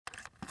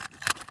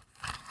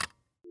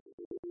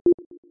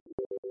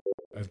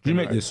You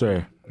make this,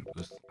 sorry.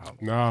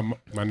 Nah,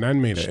 my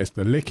nan made it. It's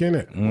the lick,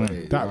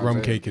 innit? That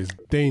rum cake is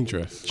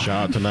dangerous.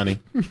 Shout out to Nanny.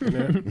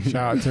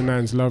 Shout out to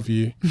Nans, love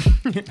you.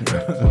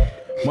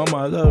 Mama,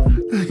 I love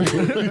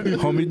you.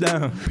 Hold me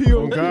down.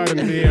 I'm God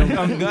in here.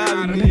 I'm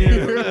God in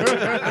here.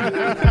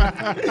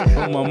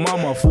 Oh, my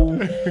mama, fool.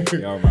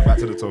 Yeah, man, back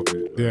to the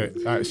topic.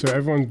 Yeah, so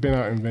everyone's been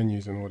out in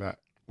venues and all that.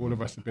 All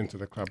of us have been to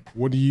the club.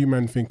 What do you,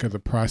 man, think of the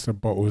price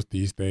of bottles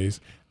these days?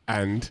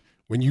 And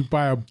when you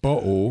buy a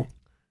bottle,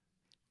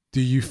 do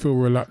you feel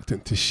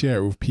reluctant to share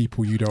it with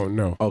people you don't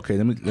know? Okay,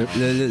 let me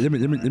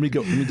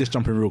just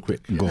jump in real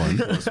quick. Go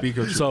on. Speak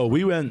of So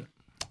we went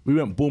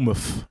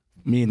Bournemouth,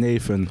 me and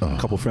Nathan, a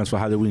couple of friends for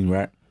Halloween,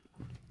 right?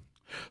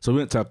 So we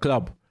went to a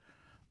club,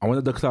 and one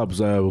of the clubs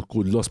was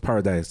called Lost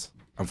Paradise.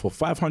 And for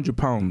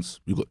 £500,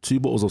 we got 2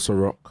 bottles of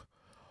Ciroc,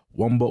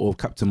 1 bottle of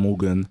Captain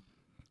Morgan,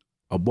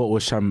 a bottle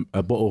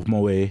of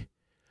Moet,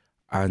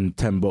 and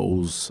 10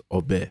 bottles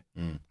of beer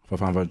for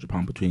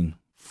 £500 between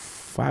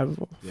five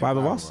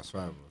of us.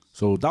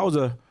 So that was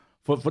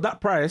for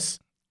that price.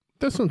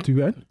 That's not too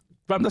bad.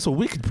 Fam, that's a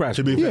wicked price.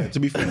 To be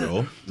fair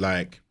though,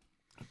 like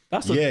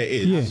it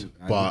is,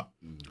 but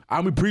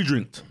and we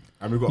pre-drinked.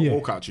 And we got a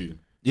walkout tune.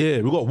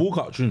 Yeah, we got a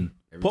walkout tune.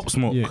 Pop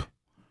Smoke. Yeah.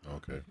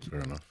 okay, fair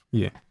enough.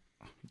 Yeah.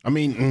 I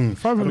mean,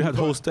 And we had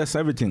hostess,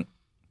 everything.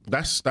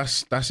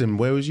 that's in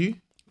where was you?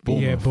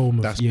 Bournemouth. Yeah,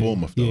 Bournemouth. That's yeah.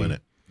 Bournemouth though, yeah. isn't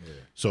it? Yeah.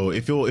 So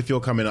if you're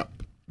coming up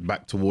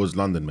back towards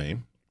London, mate,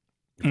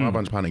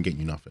 £500 ain't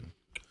getting you nothing.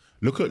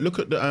 Look at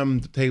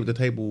the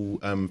table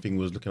thing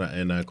we was looking at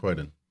in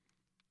Croydon,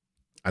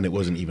 and it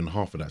wasn't even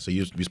half of that. So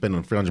you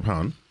spending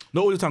 £300.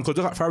 Not all the time, because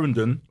just like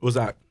Farringdon was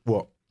like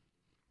what?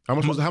 How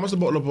much the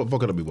bottle of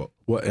vodka that we bought?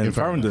 What in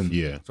Farringdon?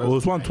 Yeah, So it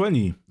was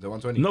 120. The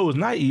 120. No, it was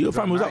 90.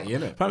 Fam, it was 90,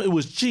 innit? like, fam, it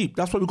was cheap.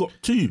 That's why we got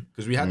 2.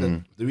 Because we had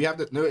no,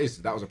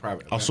 that was a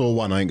private event. I saw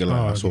one. I ain't gonna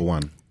lie. I saw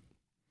one.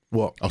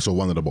 What? I saw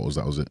one of the bottles.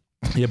 That was it.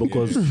 Yeah,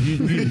 because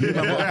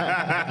that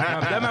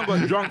man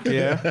got drunk,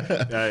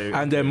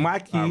 and then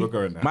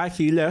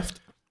Mikey left.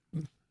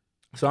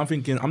 So I'm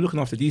thinking, I'm looking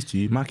after these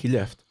 2. Mikey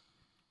left.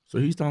 So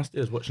he's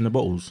downstairs watching the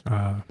bottles.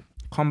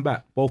 Come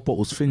back, both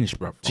bottles finished,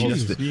 bro.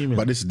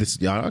 But this,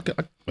 yeah, I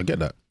get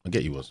that. I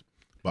get you was.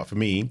 But for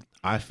me,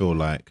 I feel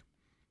like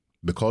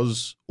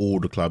because all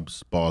the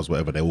clubs, bars,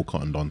 whatever, they all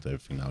cottoned on to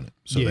everything now.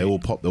 So they all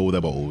popped all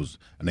their bottles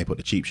and they put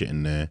the cheap shit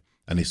in there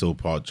and they still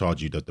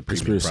charge you the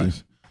premium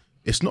price.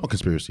 It's not a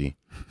conspiracy.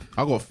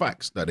 I got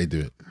facts that they do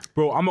it.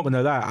 Bro, I'm not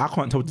gonna lie. I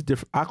can't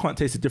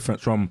taste the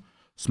difference from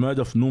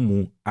Smirnoff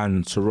Normal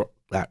and Ciroc.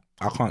 Like,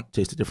 I can't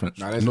taste the difference.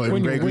 Nah, Not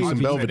even Grey Goose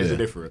and Belvedere. There's a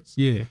difference.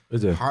 Yeah.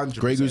 Is there? 100%.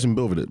 Grey Goose and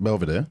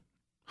Belvedere,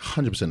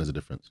 100% there's a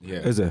difference. Yeah.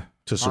 Is there?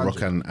 To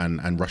Ciroc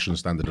and Russian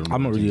standard. And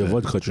I'm not really a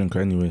vodka drinker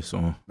anyway,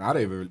 so. Nah, I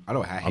don't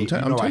I'm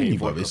telling you,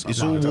 bro.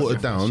 It's all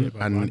watered down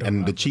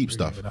and the cheap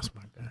stuff. That's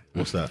my guy.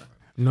 What's that?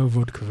 No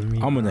vodka for me.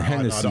 I'm on the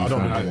Hennessy. I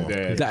don't fam.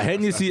 know. That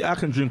Hennessy, I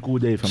can drink all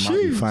day, fam.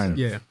 I'll be fine.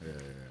 Yeah.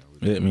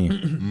 You get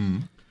me?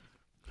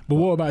 But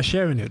what about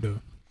sharing it though?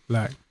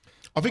 Like,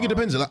 I think it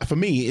depends. Like, for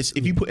me, it's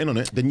if you put in on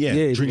it, then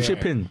Yeah, drink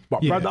chip in.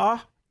 But Yeah.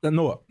 brother,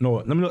 no,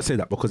 let me not say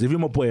that, because if you're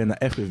my boy and I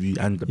F with you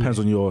and depends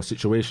on your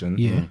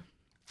situation,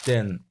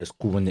 then it's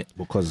cool, innit?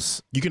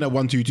 Because You can have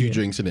 1, 2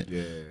 drinks in it.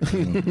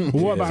 but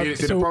what about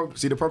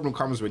the problem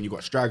comes when you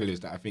got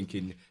stragglers that are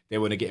thinking they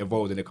want to get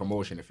involved in a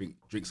commotion. They think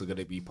drinks are going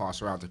to be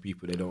passed around to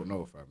people they don't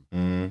know,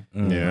 fam.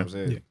 You know what I'm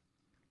saying? Yeah.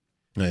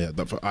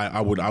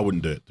 I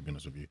wouldn't do it, to be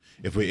honest with you.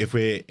 If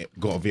we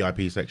got a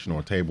VIP section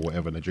or a table,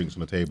 whatever, and the drinks on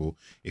the table,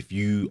 if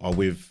you are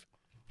with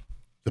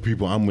the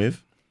people I'm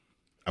with,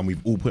 and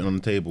we've all put it on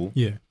the table,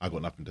 I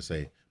got nothing to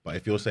say. But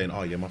if you're saying,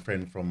 oh yeah, my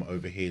friend from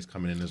over here is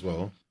coming in as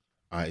well,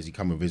 is he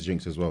coming with his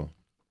drinks as well?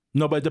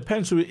 no, but it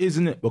depends who it is,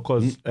 innit?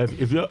 Because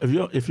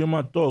if you're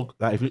my dog,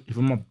 like if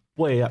you're my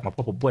boy, like my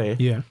proper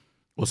boy,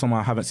 or someone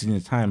I haven't seen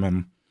in time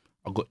and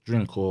I got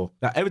drink, or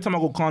like every time I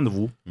go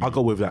carnival, I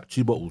go with like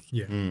 2 bottles.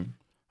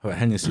 Or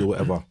Hennessy or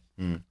whatever.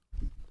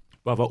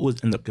 But I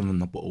always end up giving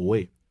the bottle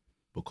away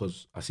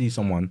because I see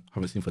someone I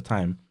haven't seen for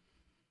time.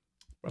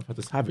 But I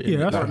just have it.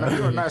 Yeah,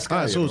 You're a nice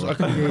guy. So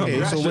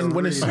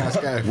when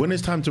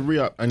it's time to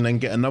re-up and then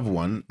get another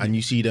one, and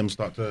you see them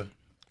start to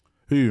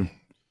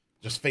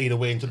just fade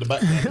away into the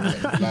back,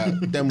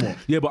 like then what?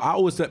 Yeah, but I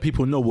always let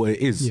people know what it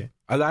is. Yeah.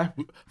 I like,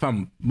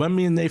 fam, when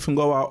me and Nathan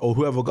go out or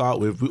whoever go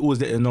out with, we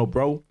always let them know,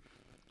 bro,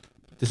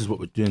 this is what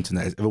we're doing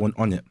tonight. Is everyone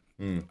on it?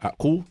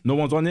 Cool. No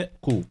one's on it.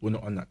 Cool. We're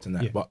not on that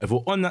tonight. But if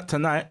we're on that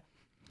tonight,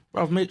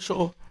 bro, make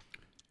sure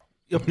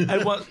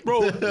everyone's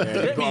bro.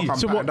 Get me.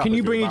 so what? Can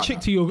you bring a chick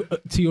to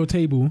your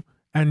table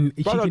and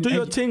Brother, do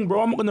your thing,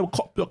 bro. I'm not gonna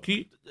cop block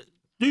you.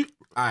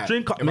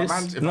 Drink up,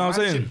 miss. You know what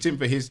I'm saying? Chipped in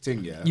for his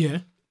thing, Yeah.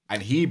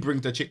 And he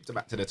brings the chick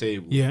back to the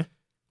table. Yeah.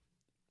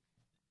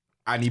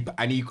 And he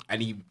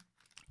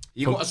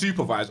got a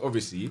supervise,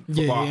 obviously.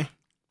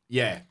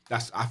 Yeah,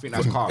 I think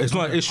that's calm. It's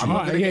not an issue. I'm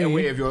not gonna get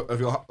away of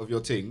your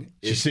thing.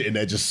 She's sitting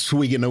there just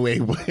swigging away.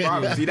 Bro,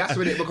 see, that's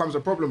when it becomes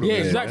a problem. Yeah,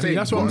 exactly.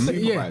 That's what I'm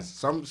saying. Yeah.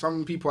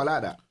 Some people are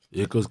like that.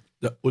 Yeah, because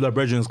all the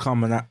brethren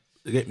come and that,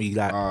 get me,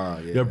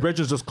 like, your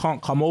brethren just can't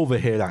come over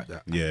here like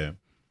that. Yeah.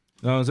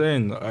 You know what I'm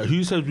saying?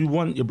 Who says we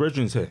want your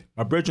brethren's here?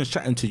 My brethren's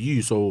chatting to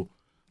you, so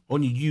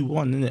only you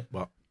won, innit?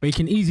 But it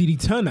can easily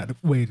turn that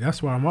way.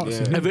 That's why I'm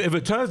asking. if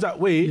it turns that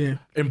way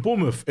in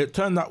Bournemouth, it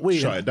turned that way.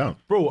 Shut it down,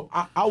 bro.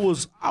 I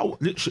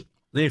literally,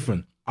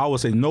 Nathan. I would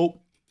say nope,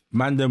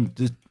 man.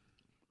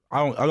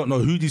 I don't know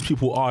who these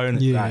people are,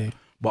 innit?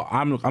 But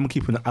I'm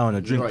keeping an eye on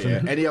the drinks. You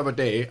know, any other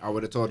day, I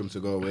would have told him to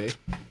go away.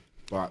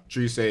 But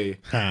True say,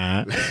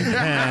 there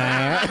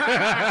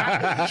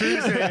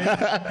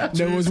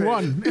was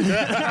one.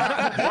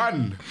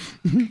 One.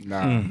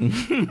 Nah.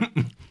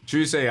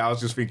 True say, I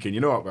was just thinking,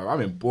 you know what, bro? I'm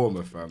in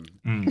Bournemouth, fam.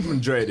 I'm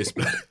enjoying this,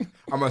 blood.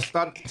 I'm a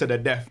stunt to the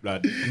death,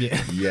 blood. Yeah.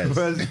 Yes.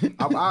 Because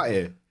I'm out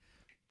here.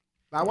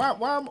 Like, why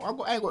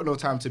I ain't got no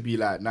time to be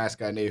like nice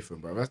guy Nathan,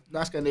 bro.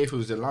 Nice guy Nathan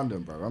was in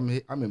London, bro. I'm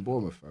in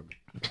Bournemouth, fam.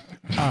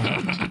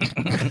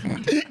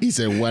 He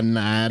said one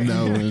night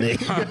only.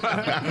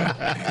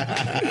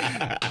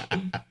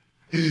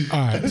 All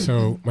right,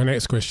 so my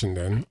next question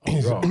then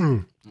is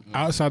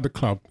outside the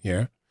club,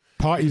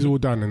 party's all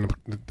done and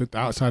the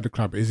outside the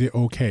club, is it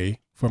okay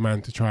for a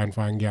man to try and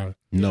find gal?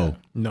 No.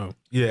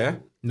 Yeah.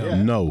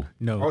 No.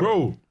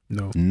 Bro.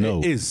 No.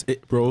 It is,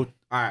 bro.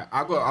 Alright,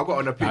 I got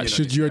an opinion.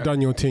 Should you have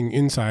done your thing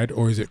inside,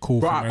 or is it cool?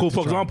 Right, cool.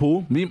 For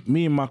example,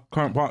 me and my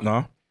current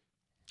partner,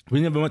 we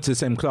never went to the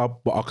same club,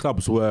 but our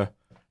clubs were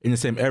in the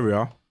same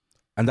area,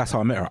 and that's how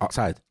I met her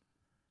outside.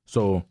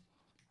 So,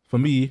 for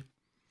me,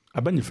 I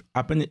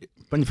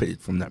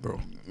benefited from that, bro.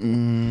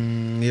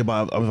 Yeah,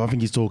 but I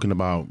think he's talking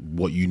about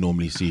what you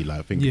normally see.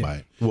 Like, think about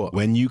it. What?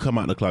 When you come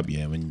out the club,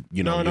 when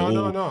you know.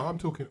 No. I'm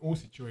talking all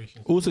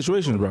situations. All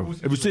situations, bro.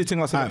 If you see a thing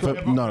outside, Well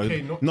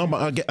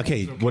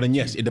then,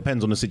 yes, it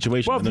depends on the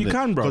situation. Bro, you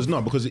can, bro.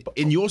 Because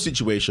in your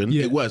situation,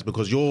 it works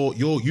because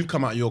you've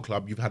come out of your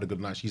club, you've had a good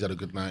night, she's had a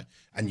good night,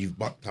 and you've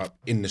bucked up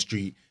in the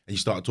street and you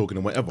started talking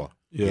and whatever.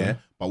 Yeah.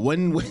 But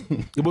when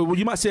but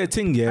you might say a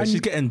thing,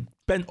 she's getting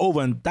bent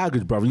over and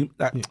daggered, bro.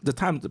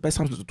 The best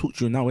time to talk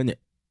to you now, innit?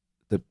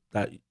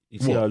 That you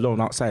see her alone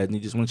outside and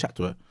you just want to chat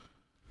to her.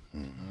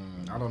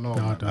 I don't know.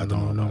 I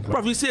don't know.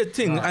 Bro, you see a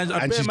thing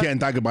and she's getting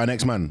daggered by an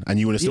ex-man and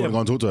you want to still go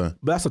and talk to her.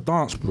 But that's a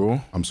dance,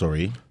 bro. I'm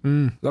sorry.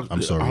 Like,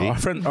 I'm sorry. Our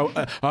friend,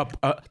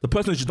 the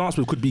person she danced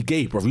with could be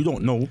gay, bro. You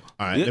don't know.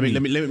 All right, let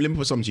me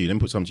put something to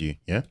you.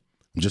 Yeah,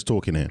 I'm just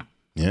talking here.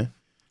 Yeah,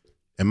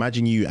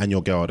 imagine you and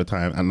your girl at the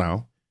time and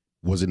now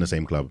was in the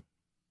same club,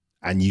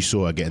 and you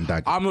saw her getting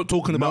daggered. I'm not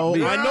talking about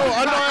me. I know.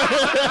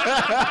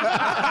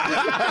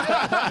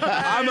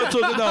 I'm not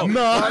talking about.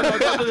 No. All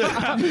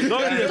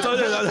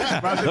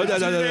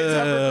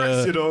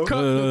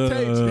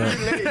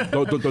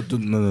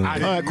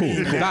right, cool.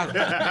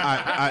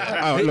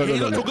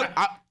 Look,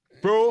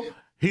 bro.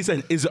 He's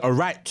saying, is it a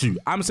right to?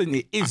 I'm saying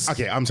it is.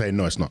 Okay, I'm saying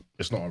no, it's not.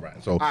 It's not all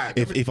right. So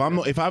if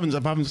I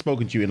haven't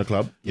spoken to you in the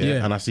club,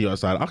 and I see you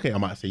outside, okay, I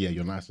might say,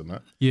 you're nice and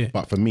that. Yeah.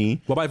 But for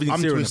me, what about if I'm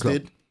in the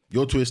twisted. club?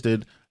 You're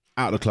twisted.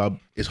 Out of the club,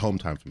 it's home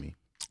time for me.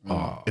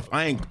 If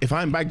I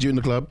ain't bagged you in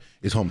the club,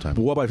 it's home time.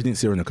 But what about if you didn't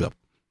see her in the club?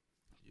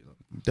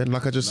 Then,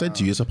 like I just said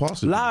to you, it's a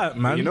pass. Lie,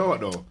 man. You know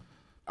what though?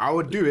 I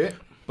would do it,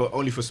 but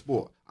only for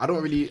sport. I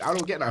don't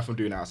get that from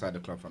doing it outside the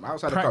club. From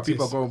outside the club,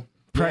 people go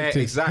Practice.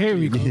 Yeah, exactly. Here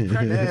we go.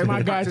 Yeah,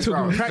 My guy practice took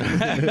round.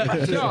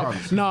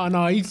 practice.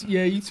 No.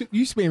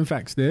 You spitting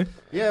facts there.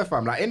 Yeah,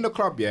 fam. Like in the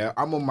club,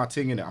 I'm on my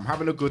thing in it. I'm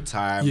having a good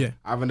time. Yeah.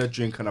 Having a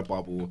drink and a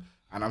bubble,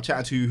 and I'm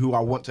chatting to who I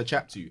want to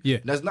chat to. Yeah.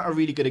 There's nothing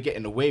really gonna get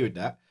in the way with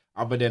that,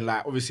 other than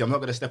like obviously I'm not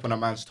gonna step on a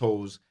man's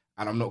toes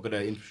and I'm not gonna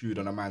intrude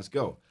on a man's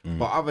girl.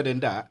 But other than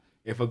that,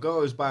 if a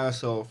girl is by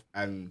herself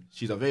and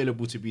she's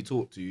available to be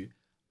talked to,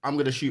 I'm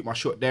gonna shoot my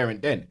shot there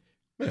and then.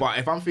 Yeah. But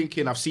if I'm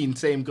thinking I've seen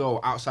same girl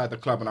outside the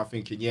club and I'm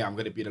thinking, I'm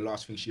gonna be the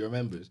last thing she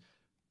remembers,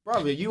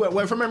 brother, you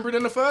weren't remembering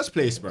in the first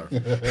place, bro. Yeah,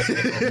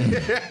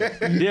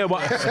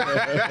 but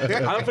I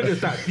don't think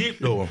it's that deep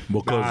though,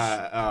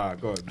 because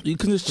go on. you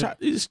can just chat.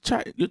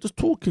 You're just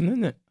talking,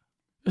 isn't it?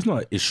 It's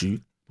not an issue.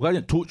 I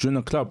didn't talk to you in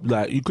the club.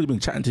 Like you could have been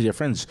chatting to your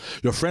friends.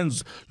 Your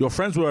friends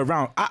were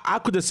around. I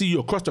could have seen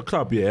you across the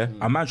club. Yeah,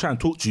 a man trying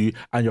to talk to you,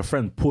 and your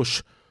friend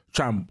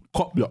try and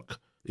cop block.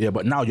 Yeah,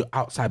 but now you're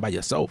outside by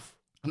yourself.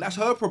 And that's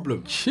her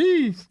problem.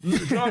 Jeez. You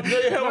hear what I'm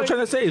trying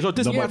to say? So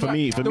this No, but for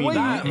me,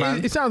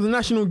 it sounds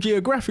National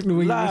Geographic the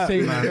way you say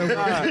it.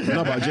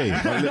 No, but Jay,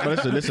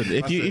 but listen.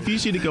 If you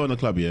see the girl in the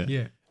club,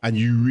 Yeah. and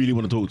you really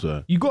want to talk to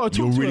her, You gotta talk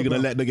you're to really her,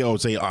 gonna bro. let the girl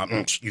say, you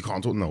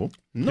can't talk. No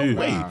Who?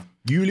 way.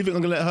 You really think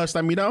I'm gonna let her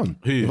stand me down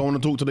Who? if I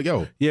want to talk to the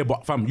girl? Yeah,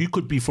 but fam, you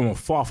could be from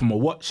afar from a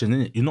watching,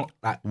 innit? You're not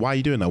like Why are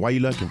you doing that? Why are you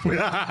lurking for it?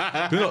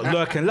 you're not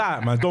lurking.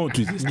 Like, man, don't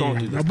do this. Don't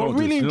do this. But Don't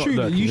do really this. and You're not truly,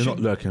 lurking. You're not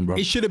lurking, bro.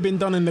 It should have been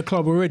done in the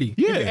club already.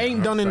 Yeah. If it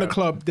ain't done in the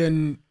club,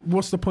 then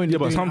what's the point? Yeah, of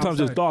but doing it sometimes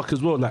it's outside? dark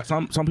as well. Like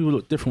some people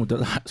look different with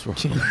the lights, bro.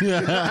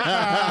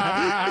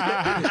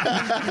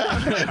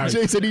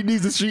 Jay said he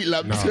needs the street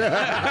lamps.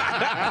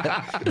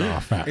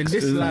 Facts. In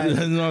this You line,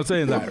 know what I'm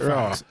saying? Like,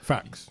 raw.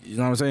 Facts. You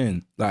know what I'm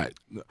saying? Like,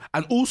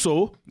 and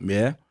also,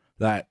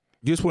 like,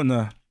 you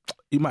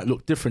might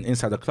look different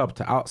inside the club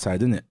to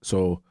outside, innit?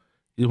 So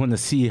you want to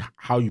see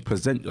how you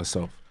present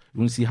yourself. You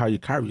want to see how you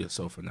carry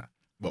yourself and that.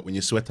 But when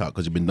you sweat out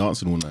because you've been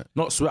dancing all night.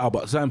 Not sweat out,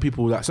 but certain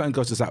people, like certain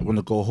girls, just like want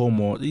to go home,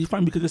 or you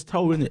find we could just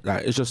tell in it.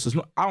 Like it's just, it's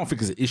not. I don't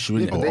think it's an issue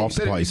in Yeah, it. but Oh, then you after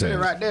said, party you said it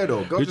settings. right there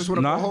though. Girls just want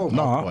to go home.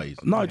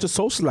 After Just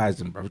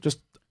socializing, bro. Just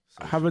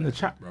having a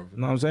chat, bro. You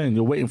know what I'm saying?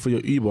 You're waiting for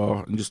your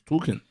Uber and just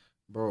talking.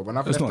 Bro, when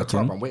I've It's left not the a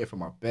club, thing. I'm waiting for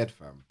my bed,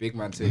 fam. Big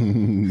man saying,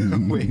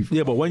 I'm waiting for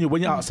Yeah, but when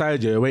you're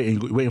outside, you're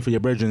waiting for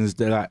your brethren.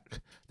 They're like,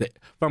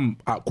 fam,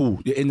 cool.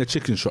 You're in the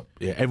chicken shop.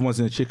 Yeah, everyone's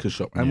in the chicken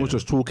shop. Everyone's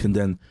just talking.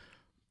 Then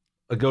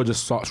a girl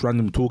just starts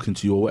randomly talking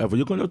to you or whatever.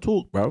 You're gonna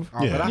talk, bro. Oh,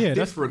 but that's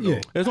different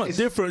though. It's not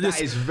different. That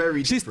is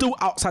very She's different.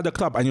 still outside the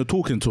club and you're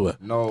talking to her.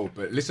 No,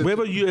 but listen.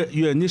 Whether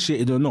you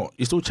initiated or not,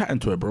 you're still chatting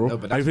to her, bro. No,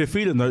 but And if you're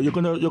feeling her, you're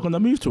gonna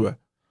move to her.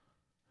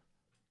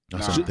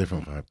 That's a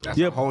different vibe, bro. That's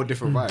a whole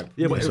different vibe.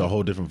 Yeah, but It's a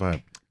whole different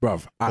vibe.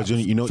 bruv.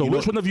 You know, so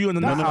which one of you in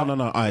the No. night?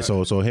 All right,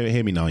 so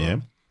hear me now, yeah.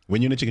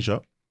 When you're in a chicken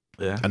shop,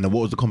 Yeah. and then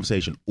what was the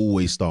conversation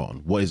always start on?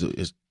 What is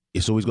it?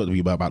 It's always got to be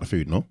about the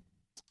food, no?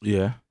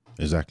 Yeah.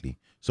 Exactly.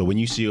 So when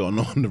you see it on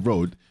the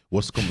road,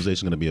 what's the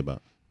conversation going to be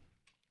about?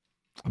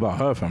 About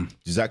her, fam.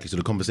 Exactly. So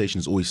the conversation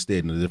is always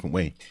steered in a different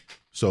way.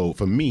 So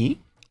for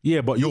me,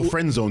 Yeah, but you're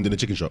friend zoned in a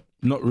chicken shop.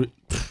 not.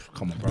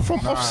 Come on, bro. From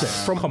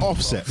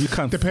offset. You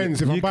can Depends.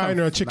 If I'm buying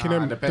her a chicken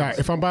M, depends. like,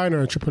 if I'm buying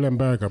her a triple M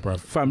burger, bruv.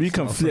 Fam, you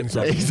can flip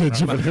that. He said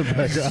triple M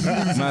burger.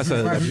 Man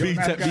said a big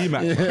tech B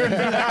man.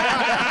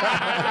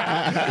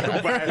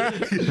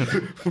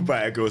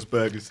 Buy a girl's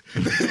burgers.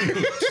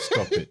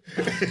 Stop it.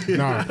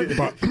 Nah,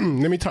 but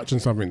let me touch on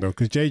something though,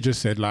 because Jay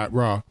just said like,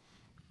 raw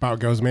about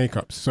girls'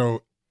 makeup.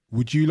 So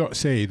would you lot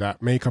say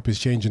that makeup is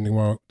changing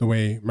the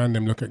way man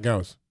them look at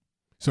girls?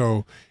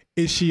 So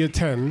is she a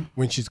 10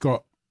 when she's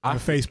got her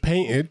face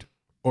painted,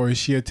 or is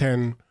she a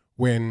 10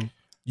 when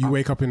you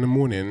wake up in the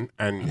morning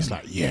and it's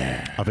like,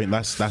 yeah, I think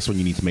that's when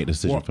you need to make the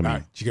decision what? for me.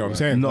 Like, do you get what I'm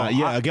saying? No, Like,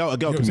 yeah, a girl what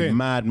can I'm be saying?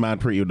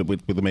 mad pretty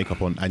with the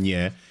makeup on, and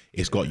yeah,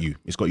 it's got you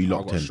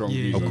locked got in. strong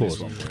views Of on course,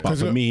 this one. but 'Cause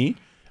for look- me,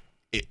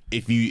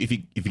 if you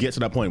get to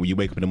that point where you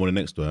wake up in the morning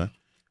next to her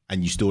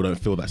and you still don't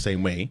feel that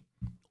same way,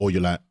 or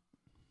you're like,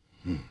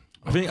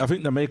 I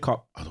think the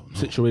makeup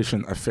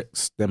situation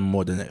affects them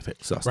more than it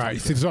affects us. Right,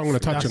 see, this is what I'm going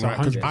to touch That's on, right?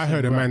 Because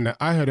 100%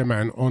 I heard a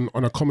man on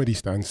a comedy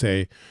stand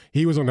say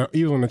he was on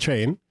the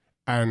train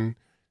and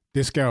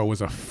this girl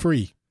was a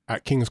free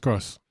at King's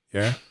Cross.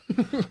 Yeah.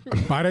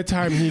 By the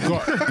time he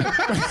got,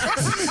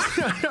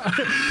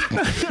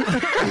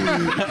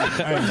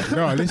 Hey,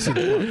 no, listen,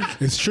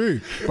 it's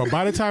true. But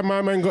by the time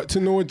my man got to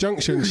Norwood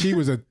Junction, she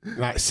was a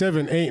like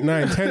 7, 8,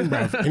 9, 10,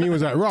 bruv, and he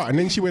was like, right. And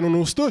then she went on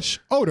all stush.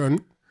 Hold on.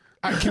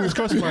 At King's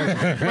Cross, man.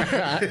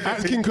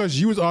 At King's Cross,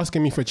 you was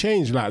asking me for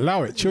change. Like,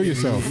 allow it, chill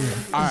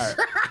yourself. All right.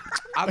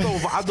 I'd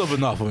have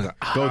enough. go on.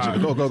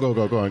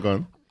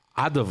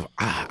 I'd have.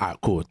 Alright,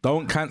 cool.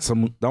 Don't cancel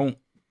me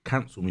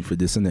for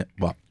this, innit?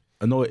 But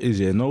I know it is.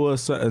 Yeah, I know a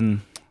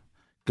certain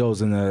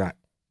girls in their like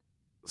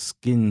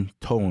skin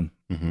tone.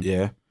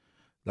 Yeah,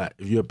 like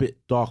if you're a bit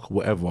dark, or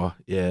whatever.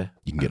 Yeah,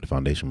 You can get the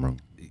foundation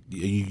wrong.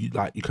 you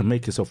can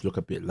make yourself look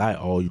a bit lighter,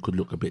 or you could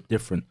look a bit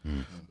different.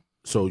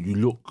 So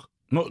you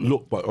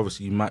but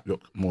obviously you might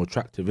look more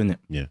attractive, innit?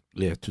 Yeah.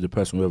 To the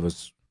person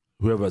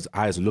whoever's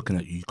eyes are looking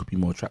at you, you could be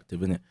more attractive,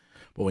 innit?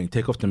 But when you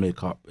take off the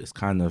makeup, it's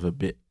kind of a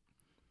bit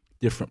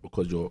different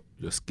because your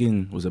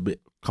skin was a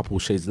couple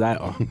shades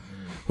lighter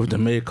with the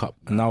makeup,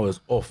 and now it's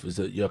off. Is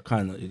that you're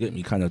getting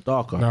me kind of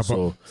darker. Nah, but-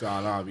 so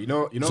You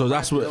know. so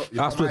that's what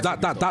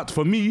that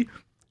for me,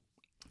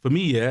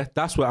 yeah,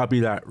 that's where I'd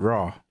be like,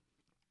 raw.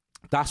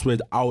 That's where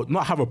I would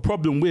not have a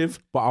problem with,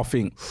 but I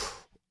think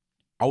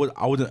I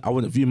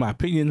wouldn't view my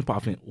opinion, but I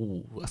think,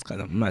 oh, that's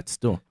kind of mad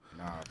still.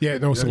 Yeah,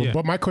 no. So, Yeah.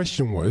 but my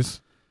question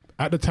was,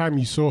 at the time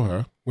you saw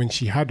her when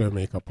she had her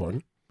makeup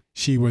on,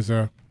 she was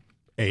a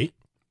 8.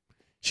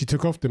 She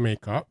took off the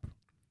makeup.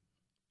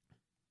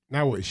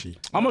 Now what is she?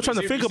 I'm not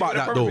trying to think about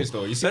that though.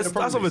 You see That's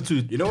the over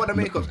too. You know what the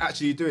makeup's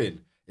actually doing?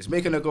 It's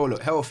making a girl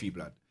look healthy,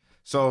 blood.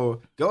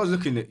 So girls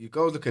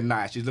looking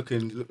nice. She's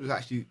looking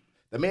actually.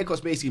 The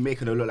makeup's basically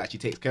making her look like she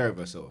takes care of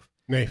herself.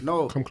 Nate,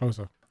 No. come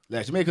closer.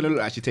 Like she's making her look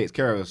like she takes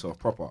care of herself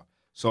proper.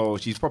 So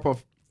she's proper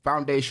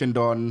foundation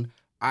done,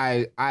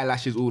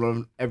 eyelashes all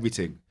on,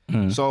 everything.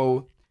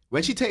 So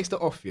when she takes that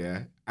off,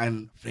 yeah,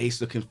 and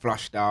face looking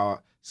flushed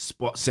out,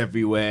 spots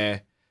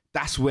everywhere,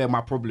 that's where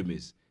my problem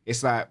is.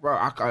 It's like, bro,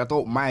 I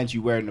don't mind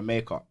you wearing the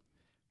makeup,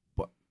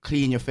 but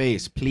clean your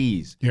face,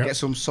 please. Yeah. Get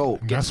some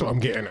soap. That's what I'm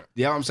getting at.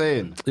 You know what I'm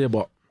saying? Yeah,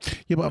 but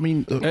Yeah, but I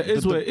mean, it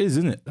is what it is,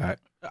 isn't it? Like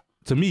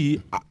to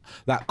me,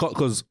 like,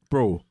 cause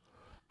bro,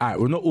 alright,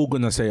 we're not all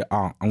gonna say,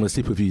 I'm gonna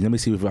sleep with you. Let me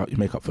see without your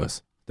makeup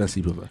first, then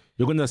sleep with her.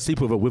 You're gonna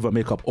sleep with her with her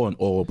makeup on,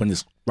 or when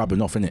it's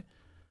rubbing off, innit?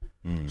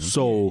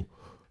 So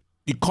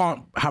you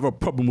can't have a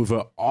problem with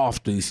her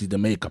after you see the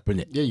makeup,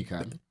 innit? Yeah, you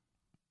can.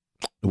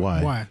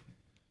 why? Why?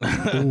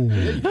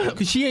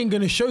 Because she ain't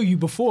gonna show you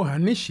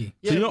beforehand, is she?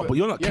 So but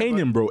you're not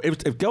caning, bro.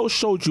 If girl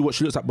showed you what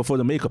she looks like before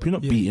the makeup, you're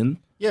not beating.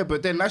 Yeah,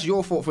 but then that's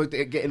your fault for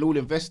getting all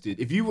invested.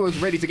 If you was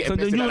ready to get So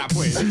then invested at that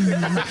point,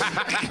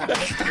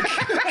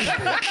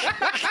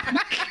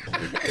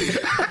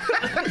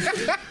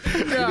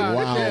 Wow.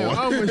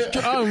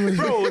 I almost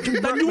Bro,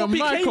 then you won't be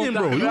caning,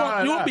 bro. You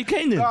won't be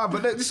caning. Nah,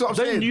 but this is what I'm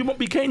Then saying. you won't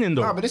be caning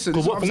though. Nah, but listen,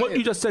 Because this is what I'm from what saying.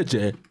 you just said,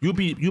 yeah, you'll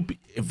be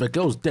if a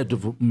girl's dead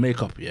with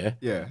makeup, yeah.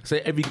 Yeah.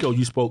 Say every girl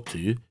you spoke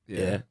to,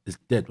 yeah, is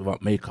dead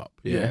without makeup,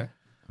 yeah.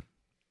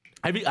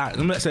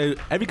 Let's say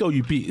every girl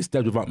you beat is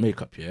dead without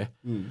makeup, yeah.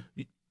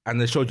 And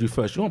they showed you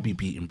first, you won't be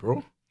beating,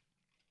 bro.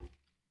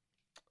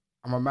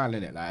 I'm a man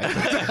in it, like.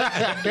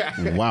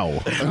 Wow.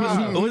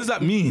 What does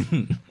that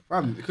mean?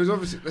 Because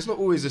obviously, it's not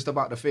always just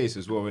about the face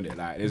as well, innit?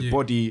 Like, there's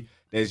body,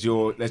 there's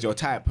your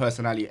type,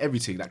 personality,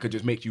 everything that could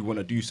just make you want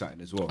to do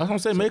something as well. That's what I'm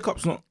saying.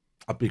 Makeup's not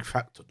a big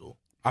factor, though.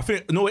 I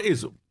think it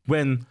is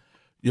when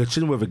you're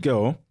chilling with a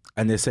girl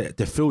and they say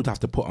they feel to have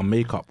to put on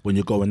makeup when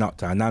you're going out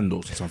to a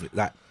Nando's or something.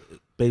 Like,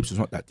 babes, it's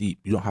not that deep.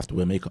 You don't have to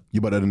wear makeup.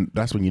 Yeah, but then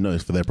that's when you know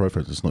it's for their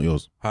preference. It's not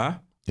yours. Huh?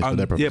 It's for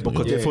their preference, Yeah, not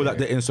because yours. they feel like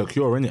they're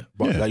insecure, innit?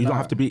 But Yeah. like, you don't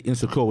have to be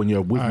insecure when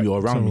you're with me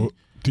or around me.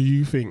 Do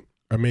you think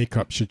a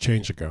makeup should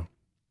change a girl?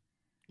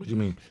 What do you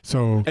mean?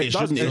 So It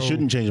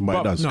shouldn't change,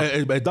 but it does.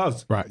 It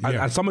does. Right,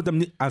 yeah. And some of them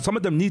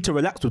need to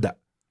relax with that.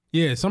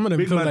 Yeah, some of them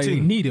Big feel man like they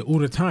thing. need it all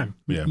the time.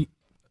 Yeah.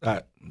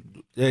 Like,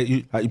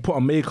 you put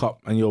on makeup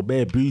and you're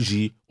bare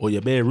bougie or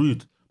you're bare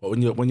rude. But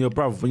when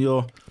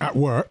you're at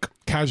work,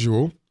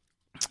 casual,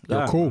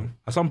 you're cool.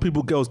 And some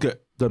girls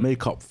get the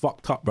makeup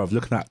fucked up, bruv.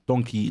 Looking at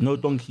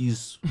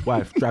Donkey's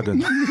wife, Dragon.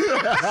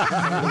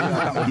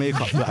 That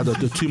makeup, like,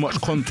 the too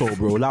much contour,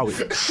 bro. Allow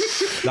it.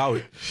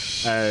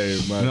 Hey,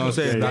 man. You know what I'm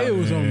saying? Like,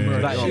 Nails on,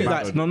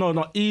 bro.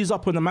 no, ease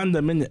up on the man,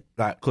 the minute.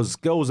 Like, because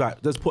girls,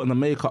 like, just putting the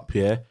makeup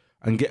here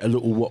and get a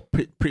little,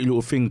 pretty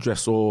little thing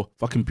dress or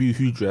fucking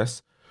boohoo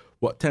dress,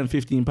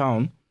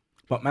 £10-15.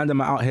 But man,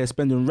 them are out here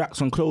spending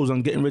racks on clothes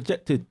and getting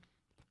rejected.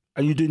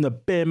 And you're doing the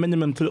bare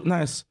minimum to look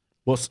nice.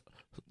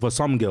 For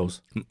some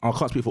girls, I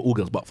can't speak for all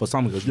girls, but for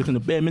some girls, you're looking the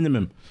bare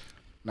minimum.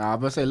 Nah, I'm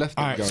gonna say left.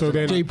 All right, so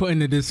then Jay put in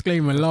the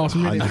disclaimer last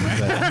minute.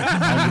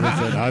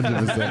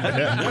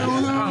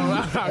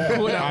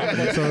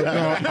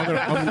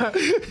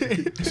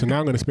 100%. So now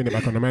I'm going to spin it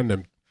back on the man.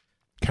 Then,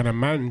 can a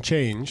man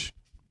change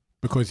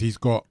because he's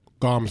got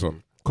garms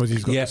on? Because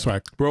he's got the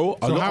swag, Bro,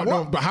 So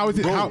how is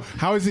it?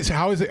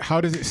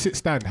 How does it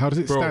stand? How does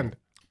it stand?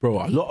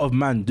 Bro, a lot of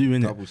man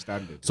doing it. Double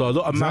standard. So a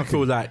lot of men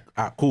feel like,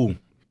 cool.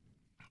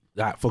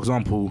 Like, for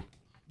example,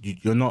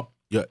 you're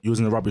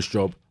using a rubbish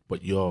job,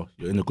 but you're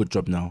in a good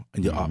job now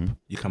and you're up.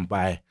 You can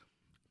buy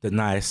the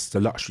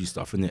luxury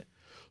stuff, innit?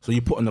 So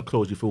you put on the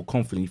clothes, you feel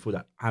confident, you feel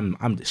like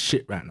I'm the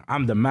shit right now.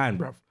 I'm the man,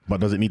 bruv. But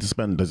does it need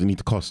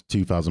to cost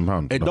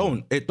 £2,000?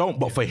 It don't.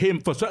 But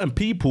for certain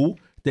people,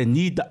 they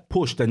need that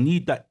push. They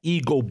need that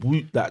ego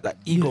boost, that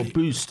ego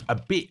boost a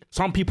bit.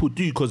 Some people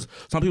do because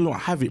some people don't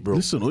have it, bro.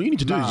 Listen, all you need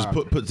to do is just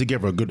put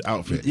together a good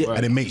outfit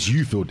and it makes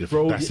you feel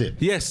different. Bro, That's it.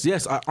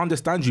 Yes, I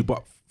understand you,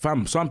 but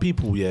fam, some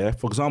people,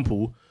 for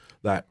example,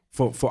 like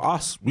for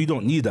us, we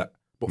don't need that.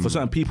 But for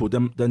certain people,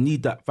 they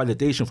need that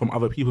validation from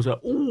other people. So,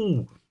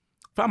 ooh,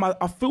 fam,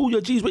 I feel your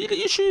G's. Where you get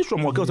your shoes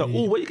from? Or girls like,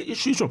 ooh, where you get your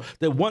shoes from?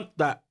 They want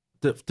that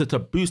to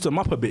boost them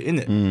up a bit,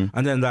 innit?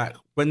 And then like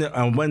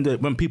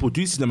when people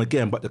do see them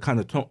again, but they kind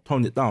of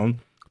tone it down,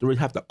 they already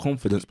have that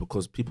confidence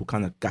because people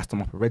kind of gas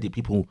them up already.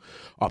 People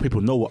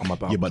know what I'm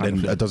about. Yeah, but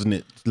then doesn't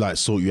it like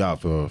sort you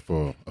out for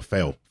a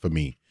fail for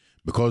me?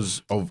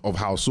 Because of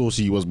how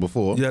saucy you was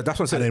before. Yeah, that's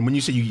what I'm saying. And then when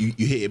you say you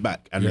hit it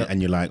back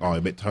and you're like, oh,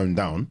 a bit toned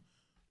down.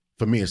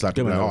 For me, it's like,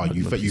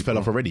 you fell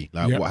off already.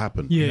 Like, what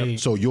happened? Yeah.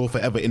 So you're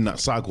forever in that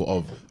cycle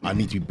of I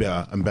need to be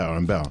better and better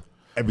and better.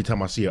 Every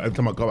time I see it, every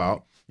time I go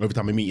out, every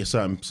time I meet a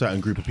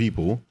certain group of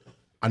people,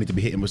 I need to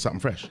be hitting with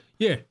something fresh.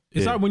 Yeah,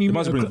 it's like when you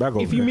must bring it back if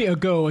over you there. meet a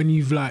girl and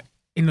you've like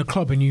in the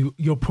club and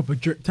you're proper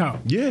dripped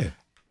out, Yeah.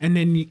 and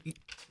then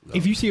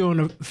if you see her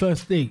on a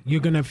first date, you're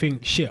gonna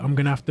think, shit, I'm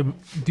gonna have to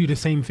do the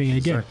same thing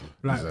again.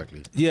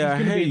 Exactly. Yeah,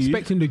 She's gonna be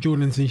expecting the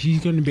Jordans and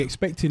she's gonna be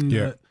expecting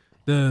the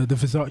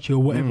Versace or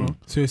whatever.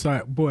 So it's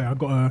like, boy, I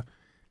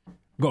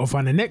gotta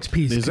find the next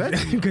piece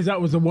Exactly. because that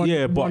was the one,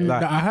 but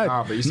like- that I had.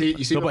 Nah, but you see,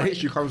 but the he-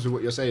 issue comes with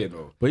what you're saying,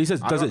 though. But he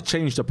says, does it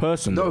change the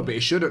person? No, though? but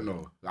it shouldn't,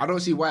 though. I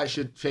don't see why it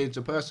should change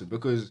the person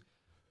because,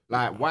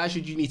 like, why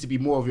should you need to be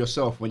more of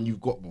yourself when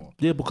you've got more?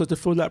 Yeah, because they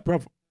feel like,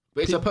 bruv.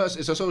 But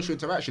it's a social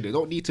interaction. You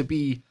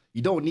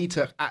don't need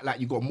to act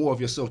like you got more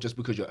of yourself just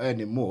because you're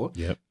earning more.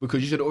 Yep.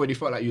 Because you should already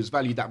felt like you was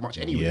valued that much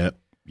anyway. Yeah.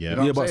 You Yeah.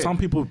 know Yeah, what but I'm saying?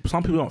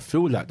 some people don't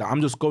feel like that. I'm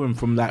just going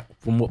from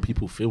what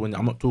people feel, and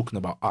I'm not talking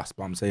about us,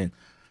 but I'm saying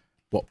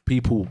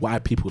why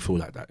people feel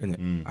like that,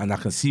 innit? And I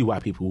can see why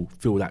people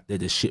feel like they're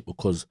the shit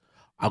because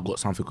I got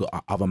something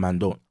that other man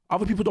don't.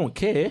 Other people don't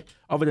care,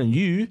 other than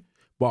you,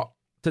 but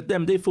to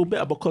them they feel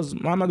better because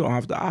my man don't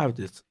have that. I have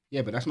this.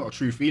 Yeah, but that's not a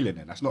true feeling.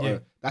 Then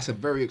that's a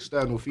very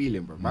external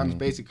feeling, bro. Man's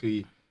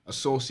basically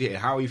associated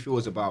how he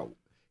feels about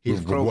his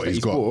With clothes what that he's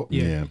he's got. bought,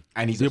 Yeah.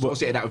 and he's Yeah, but-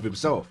 associated that with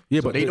himself. Yeah,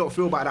 So but they the- don't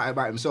feel about that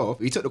about himself.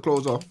 He took the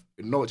clothes off,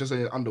 not just in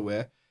his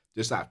underwear,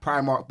 just like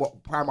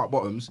Primark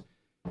bottoms.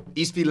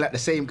 He's feeling like the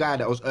same guy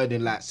that was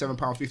earning like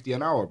 £7.50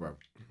 an hour, bro.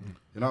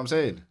 You know what I'm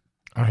saying?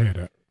 I hear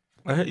that.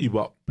 I hate you,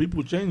 but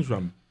people change,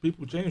 fam.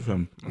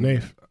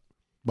 Nath,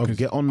 But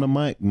get on the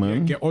mic,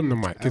 man. Get on the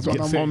mic. Be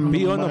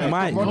on the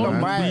mic.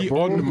 Be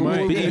on the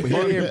mic.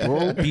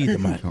 Be the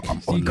mic.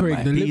 See,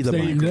 Craig, the lips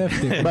ain't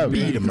left it.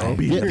 Be the mic.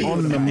 Get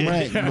on the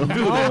mic.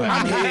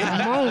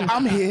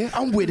 I'm here.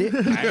 I'm with it.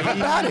 I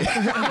got it.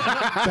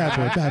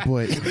 Bad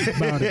boy.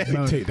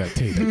 Take that.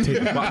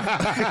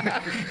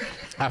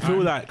 I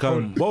feel like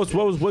what was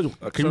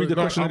can you read the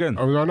question again?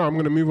 No, I'm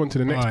going to move on to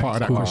the next Alright, part of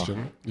that cool.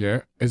 question.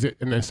 Yeah, is it?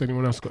 Unless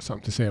anyone else got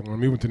something to say, I'm going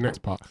to move on to the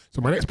next part.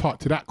 So my next part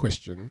to that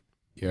question,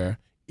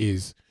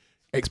 is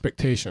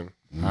expectation.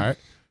 Right.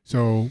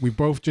 So we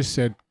both just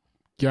said,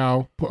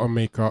 gal, put on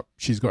makeup.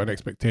 She's got an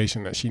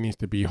expectation that she needs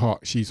to be hot.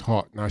 She's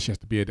hot now. She has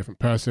to be a different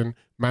person.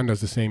 Man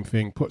does the same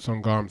thing. Puts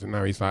on garms, and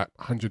now he's like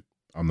 100.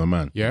 I'm the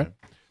man. Yeah.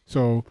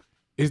 So,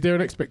 is there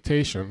an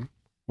expectation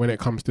when it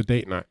comes to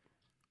date night?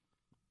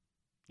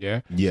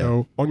 Yeah. Yeah.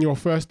 So on your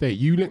first date,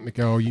 you link the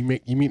girl, you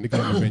meet the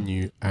girl in the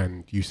venue,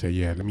 and you say,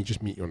 "Yeah, let me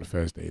just meet you on the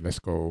first date. Let's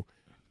go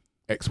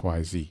X,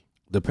 Y, Z."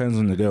 Depends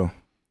on the girl.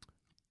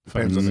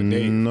 Depends on the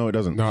date. No, it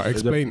doesn't. No,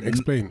 explain.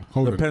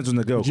 Hold on. Depends on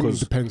the girl What do you mean because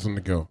depends on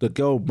the girl? the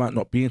girl might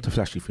not be into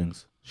flashy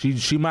things.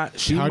 She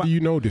might. How do you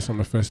know this on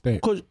the first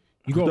date? Because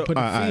You got to put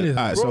the feelers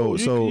out. bro,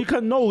 so you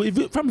can know if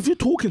you're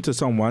talking to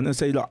someone and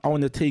say like I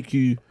want to take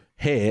you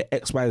here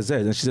X Y Z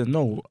and she said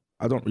no,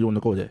 I don't really want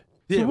to go there.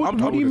 So what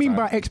do you mean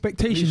by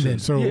expectation then?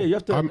 So Yeah, you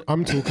have to-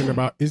 I'm talking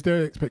about, is there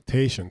an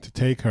expectation to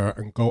take her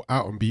and go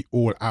out and be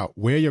all out?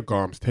 Wear your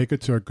garms, take her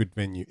to a good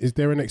venue. Is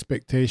there an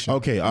expectation?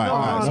 Okay, all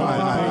right.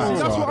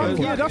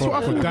 That's what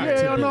I think.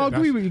 I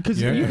agree with you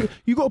because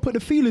you got to put the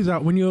feelers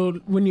out when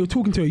you're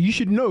talking to her. You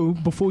should know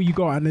before you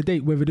go out on a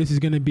date whether this is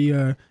going to be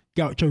a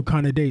gaucho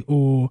kind of date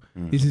or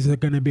this is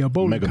going to be a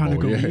bowling Mega kind of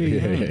bowl, girl.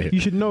 yeah. You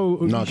should know.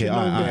 No, You should okay,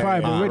 know the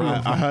vibe already.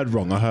 I heard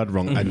wrong.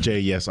 And Jay,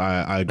 yes,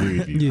 I agree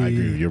with you. Yeah, I agree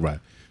yeah. with you. You're right.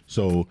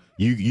 So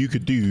you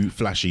could do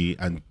flashy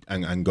and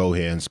go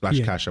here and splash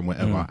Yeah. cash and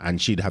whatever, and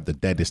she'd have the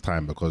deadest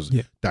time because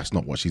Yeah. that's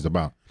not what she's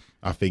about.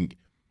 I think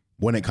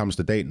when it comes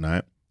to date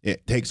night,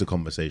 it takes a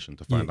conversation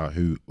to find out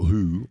who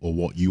or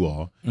what you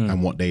are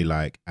and what they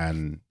like,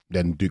 and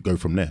then go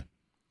from there.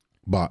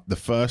 But the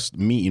first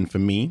meeting for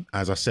me,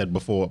 as I said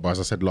before, but as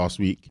I said last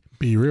week,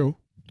 Be real.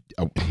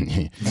 oh,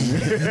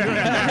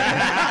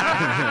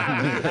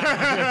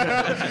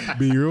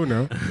 Be real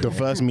now. the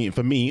first meeting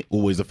for me,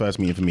 always the first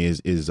meeting for me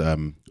is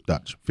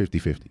Dutch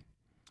 50-50.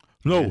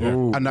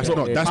 No, And that's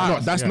not date.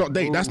 That's not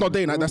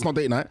date night. That's not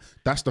date night.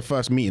 That's the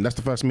first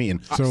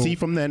meeting. So- See,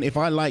 from then, if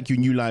I like you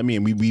and you like me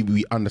and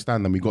we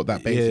understand and we got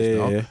that basis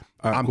now, yeah.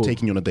 Alright, I'm cool.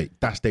 taking you on a date.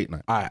 That's date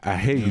night. I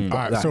hear you. But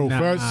All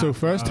right, like, so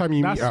first time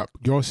you meet that's- up,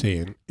 you're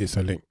saying it's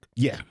a link.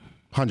 Yeah,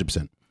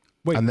 100%.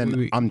 Wait, And then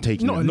wait. I'm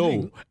taking Not you. a no,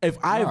 link. if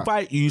I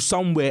invite you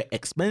somewhere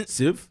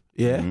expensive,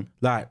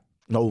 like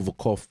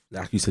Novikov,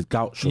 like you said,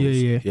 gauchos,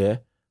 Yeah.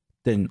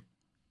 then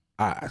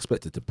I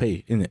expected to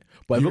pay, innit?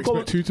 But You if we're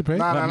going, expect two to pay?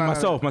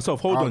 myself,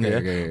 hold on, Okay, yeah.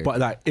 okay. But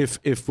like, if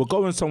we're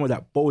going somewhere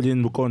like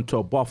bowling, we're going to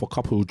a bar for a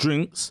couple of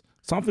drinks,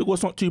 something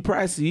was not too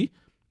pricey,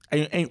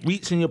 and you ain't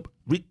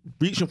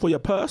reaching for your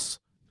purse,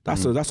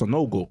 that's a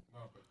no go.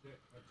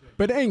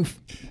 But it ain't.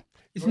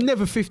 It's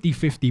never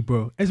 50-50,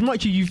 bro. As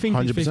much as you think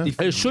 100%. it's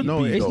 50-50. It should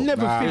No, be. It's though.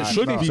 never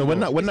 50-50. So when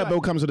that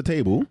bill comes to the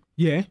table,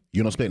 Yeah.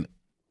 you're not splitting it.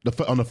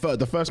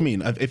 The first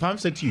meeting. If I've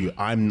said to you, if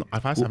I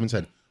haven't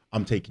said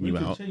I'm taking you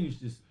out.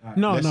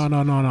 No. If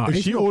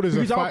It's she not, orders a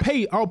because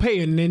I'll pay,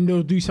 and then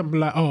they'll do something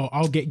like, oh,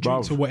 I'll get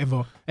drinks Bruv. or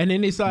whatever, and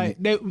then it's like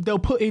they'll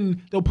put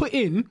in, but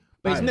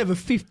it's never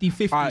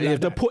 50-50. like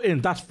If they're that. put in,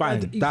 that's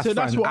fine. That's so fine.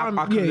 that's what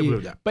I can live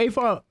with that.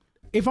 But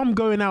if I'm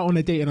going out on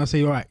a date and I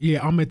say, all right, yeah,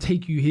 I'm gonna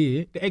take you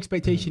here, the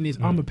expectation is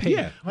I'm gonna pay.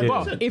 Yeah, 100%.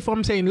 But if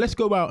I'm saying let's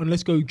go out and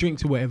let's go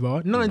drinks or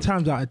whatever, 9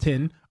 times out of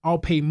 10 I'll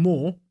pay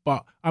more,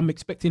 but I'm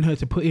expecting her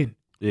to put in.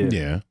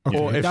 Yeah.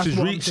 Or if That's she's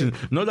what I'm reaching,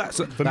 no,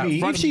 that's for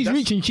me, If she's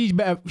reaching, she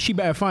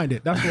better find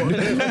it. That's what.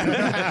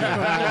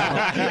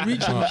 She's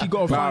reaching, she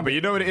gotta Nah, find but it.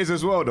 you know what it is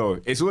as well, though?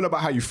 It's all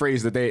about how you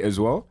phrase the date as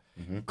well.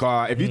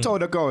 Because if you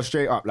told a girl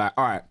straight up, like,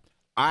 all right,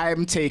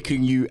 I'm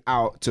taking you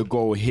out to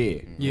go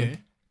here. Yeah.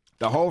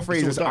 The whole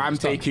phrase is, done, I'm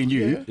it's done. taking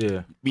you,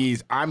 Yeah.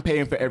 means I'm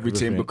paying for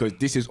everything because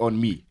this is on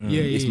me.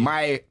 Yeah, It's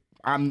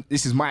yeah.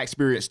 this is my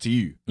experience to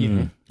you.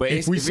 But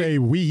If we say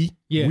we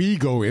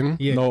go in,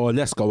 Yeah. No,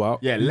 let's go out.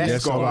 yeah,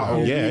 let's go out.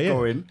 Or Yeah, we yeah.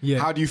 going. Yeah.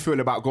 How do you feel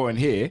about going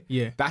here?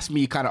 Yeah. That's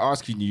me kind of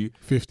asking you.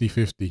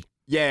 50-50.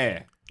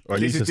 Yeah. Or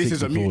at This least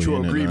is a 60-40, mutual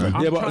innit, agreement.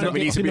 man? Yeah, but It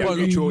needs to be a but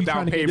mutual you down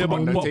kinda get payment the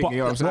on ball. the thing. You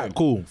know what I'm saying? Right,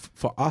 cool.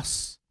 For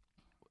us,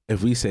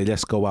 if we say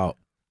let's go out,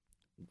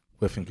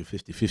 we're thinking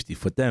 50-50.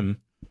 For them,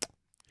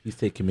 he's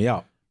taking me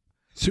out.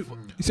 So Well,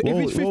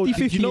 if it's well,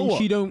 50-50 you know and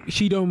what?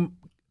 she don't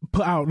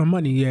put out the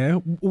money, yeah.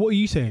 What are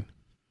you saying?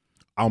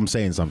 I'm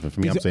saying something. For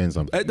me, I'm saying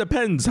something. It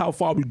depends how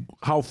far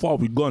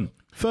we've gone.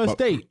 First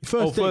date.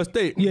 First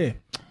date. Yeah.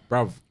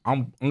 Bruv,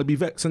 I'm gonna be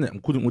vexed, innit?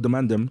 I'm calling with the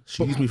man them.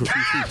 She used me for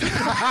free food.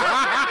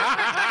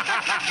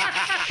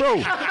 Bro,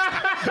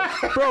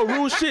 bro,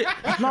 real shit.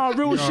 Nah,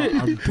 real shit.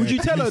 Would you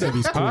tell her that?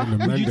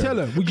 Would you tell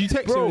her? Would you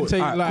text her and say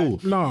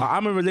like, no?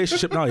 I'm in a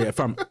relationship now, yeah,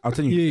 fam. I'll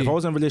tell you, Yeah. if I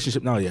was in a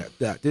relationship now, yeah,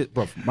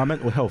 bro, my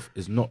mental health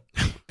is not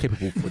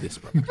capable for this,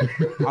 bro.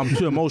 I'm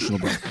too emotional,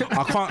 bro.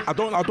 I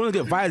don't want to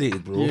get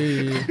violated, bro.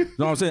 You know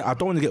what I'm saying? I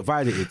don't want to get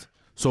violated.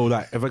 So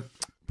like, if I,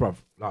 bro,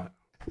 like.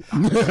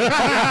 I'm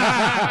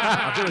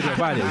gonna get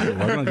violated,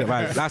 bro. I'm gonna get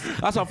violated.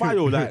 That's a fire,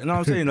 like, you know what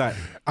I'm saying? Like,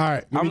 All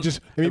right, let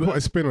me put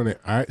a spin on it.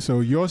 All right,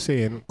 so you're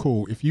saying,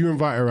 cool, if you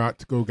invite her out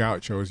to go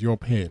gauchos, you're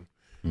paying.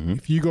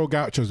 If you go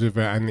gauchos with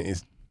her and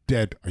it's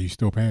dead, are you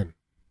still paying?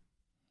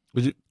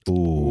 would you,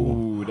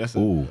 Ooh, that's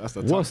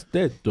the what's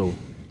dead though?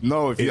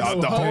 No, if you, the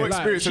whole like,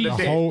 experience of the The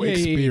day. whole Yeah.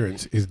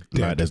 experience is dead.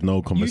 Like, there's no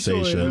You saw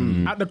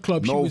conversation. at the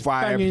club, she No was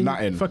vibe, banging,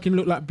 nothing. fucking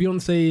looked like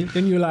Beyonce.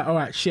 Then you're like, all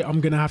right, shit, I'm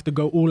gonna have to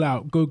go all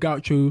out, go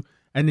gaucho,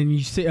 and then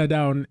you sit her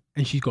down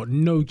and she's got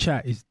no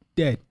chat, is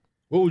dead.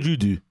 What would you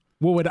do?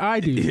 What would I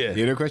do? Yeah.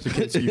 Yeah, the question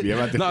gets you.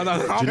 Yeah, Do you know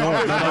what? Do you know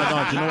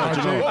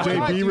what? Jay,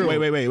 be real.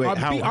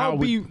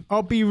 Wait.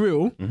 I'll be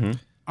real.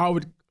 I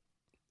would.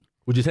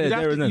 Would you say it You'd there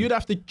have, and then? you'd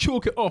have to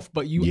chalk it off,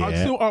 but I'd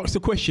Yeah. still ask the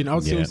question.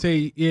 I'd still Yeah.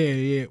 say,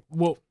 yeah.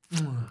 Well,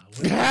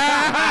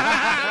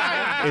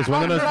 It's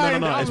one of those.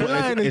 I'm No.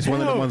 lying It's one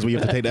of the ones where you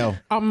have to take the L,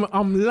 I'm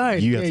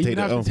lying. You have to take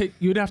that L.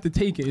 You'd have to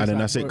take it. and then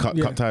that's it. Cut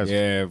ties.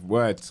 Yeah,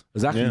 words.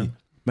 Exactly. Yeah.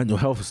 Mental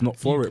health is not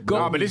for it,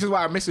 bro. No, but this is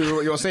why I'm missing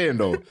what you're saying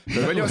though. 'Cause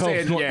when you're Health's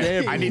saying, not yeah,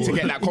 there, I need to bro.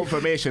 get that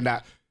confirmation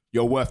that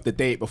you're worth the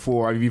date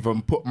before I've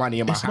even put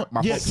money in my pocket.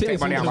 yeah, Take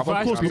money out of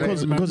my of course,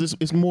 pocket. because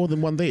it's more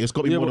than one date. It's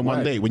got to be Yeah, more than but one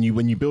why? date when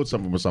you build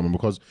something with someone.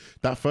 Because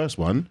that first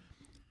one,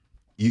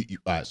 you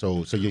all right,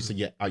 so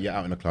you're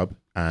out in a club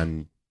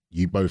and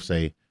you both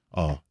say,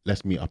 "Oh,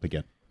 let's meet up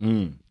again."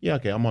 Yeah,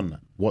 okay, I'm on that.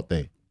 What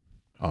day?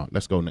 Oh,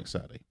 let's go next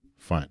Saturday.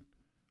 Fine.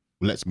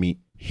 Let's meet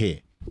here.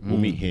 We'll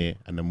meet here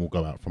and then we'll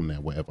go out from there.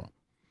 Whatever.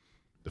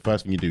 The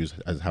first thing you do is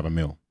have a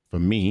meal. For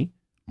me,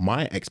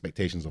 my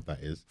expectations of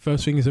that is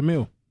First thing is a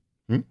meal.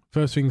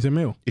 First thing is a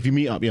meal. if you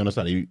meet up on a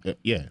Saturday,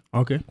 yeah.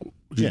 Okay.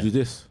 Would you Yeah. do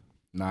this?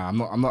 Nah, I'm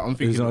not. I'm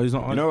thinking. He's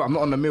not on- you know, I'm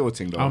not on the meal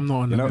thing though. I'm not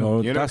on the you know,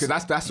 meal. You know,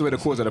 because that's where the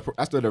cause of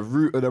that's where the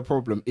root of the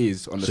problem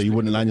is. On the So you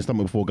wouldn't line your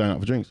stomach before going out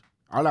for drinks?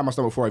 I like my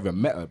stomach before I even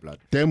met her, blood.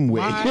 Them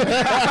way.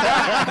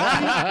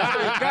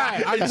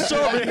 I'm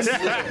sorry.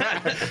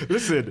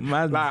 Listen,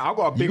 Man. like I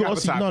got a big You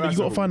gotta appetite. you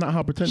gotta find out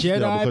how pretentious they are.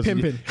 Jedi because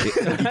pimping.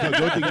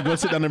 you go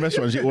sit down in the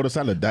restaurant and you order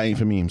salad. That ain't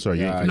for me. I'm sorry.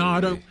 you ain't for me. No,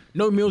 I don't.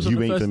 No meals on You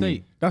the ain't first for me.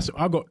 date.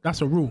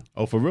 That's a rule.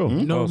 Oh, for real?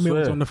 No Oh,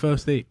 meals swear. on the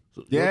first date.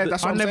 Yeah,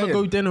 that's what I I'm never saying.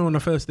 go dinner on the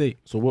first date.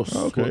 So what's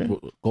Okay.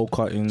 go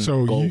karting?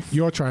 So golf.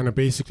 you're trying to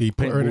basically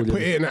put Paintballing.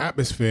 it in an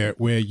atmosphere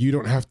where you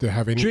don't have to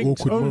have any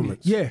Drinks awkward only.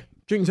 moments. Yeah,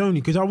 drinks only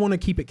because I want to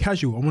keep it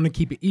casual. I want to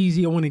keep it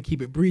easy. I want to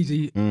keep it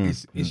breezy.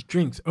 It's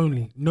drinks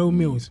only. No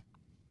meals.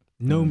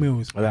 No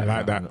meals. I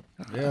like that.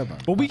 Yeah, man.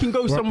 But we can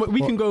go somewhere.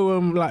 We can go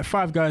like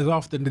Five Guys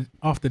after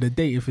the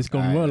date if it's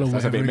gone well or That's a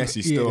whatever. bit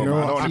messy still. Yeah, man.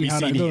 I don't want to see be how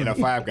that seen eating goes.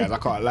 a Five Guys. I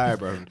can't lie,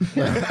 bro. I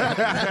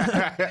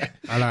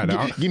like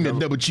that. Give me a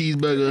double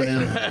cheeseburger.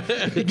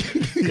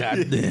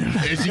 Goddamn.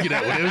 And she get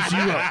that whatever she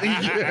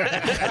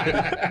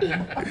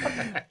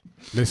want.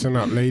 Listen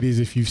up, ladies.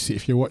 If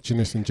you're watching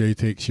this and Jay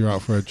takes you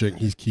out for a drink,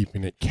 he's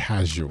keeping it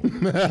casual.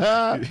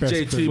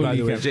 J2 by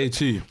the way.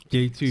 J2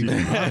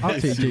 J2. I'll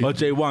take J2. or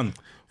J1.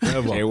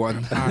 Whatever.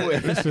 J1. All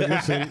right,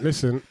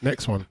 listen.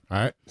 Next one. All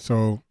right.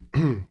 So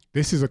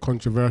this is a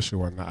controversial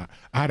one. I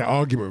had an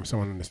argument with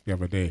someone on this the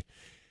other day.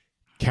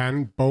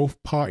 Can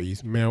both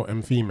parties, male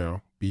and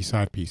female, be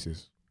side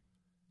pieces?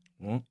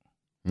 What?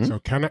 So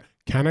can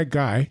a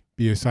guy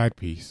be a side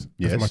piece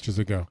Yes. as much as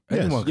a girl?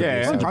 Anyone can be Yeah,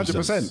 a side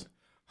 100%.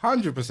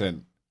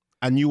 100%.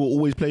 And you will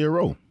always play your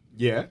role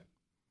Yeah.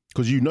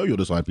 because you know you're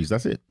the side piece.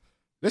 That's it.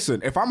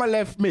 Listen, if I'm a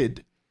left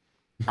mid,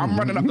 I'm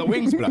running up the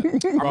wings, blood.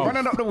 I'm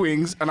running up the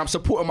wings and I'm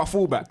supporting my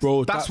fullbacks.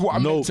 Bro, that's that- what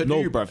I'm no, meant to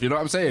no. do, bruv. You know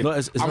what I'm saying? No,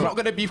 it's I'm not- not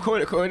going to be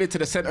going into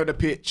the center of the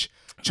pitch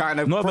trying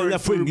to. Not throw even it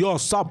left wing. through. You're a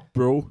sub,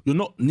 bro. You're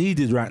not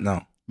needed right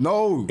now.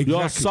 No.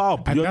 You're a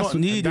sub. And You're that's- not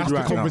needed That's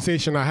right the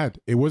conversation I had.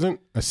 It wasn't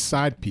a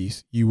side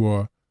piece. You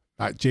were,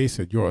 like Jay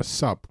said, you're a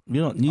sub. now.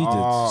 You're not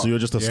needed. So you're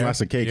just a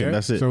slice of cake and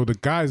that's it. So the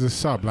guy's a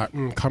sub. Like,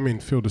 come in,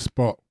 fill the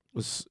spot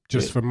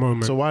just for a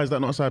moment. So why is that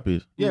not a side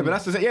piece? Yeah, but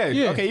that's the yeah.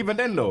 Yeah. Okay, even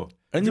then though,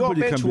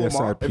 Anybody if you're a bench can be a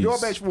warmer, side if you're a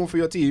piece. bench warmer for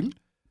your team,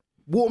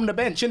 warm the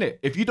bench, innit?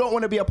 If you don't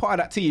want to be a part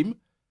of that team,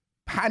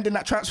 hand in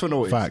that transfer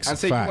notice Facts, and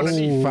say facts, you want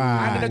to leave.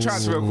 Hand in the facts.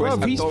 transfer request.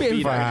 Bro, and he's don't spitting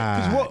be there.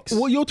 facts. Because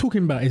what you're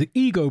talking about is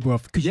ego, bro.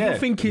 Because Yeah. you're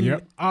thinking,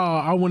 Yep.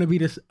 I want to be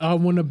this. I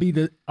want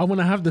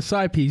to have the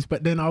side piece,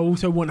 but then I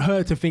also want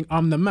her to think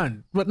I'm the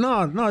man. But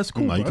no, it's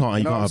cool. No, you bro. can't.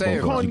 You know can't what have I'm both. saying?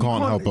 You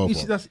can't have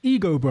both. That's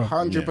ego, bro.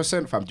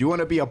 100%, fam. Do you want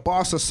to be a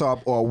Barca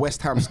sub or a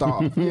West Ham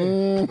starter?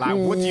 Like,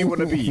 what do you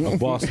want to be?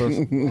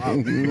 Boston. You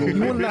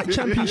want that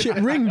championship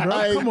ring,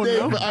 bro? Come on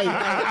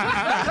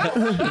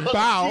now.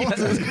 Bow.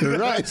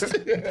 Right.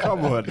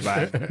 Come on,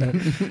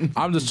 man.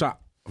 I'm just trying.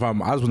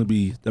 Fam, I just want to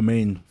be the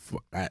main.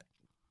 Like,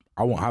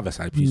 I won't have a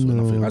side piece or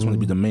nothing. I just want to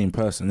be the main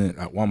person. Innit?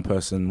 Like one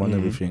person, one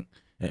everything.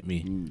 At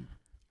me.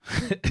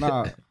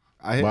 Nah,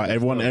 I hear But you.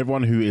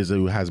 everyone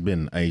who has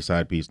been a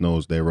side piece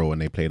knows their role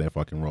and they play their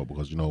fucking role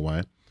because you know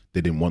why?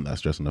 They didn't want that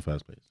stress in the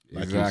first place.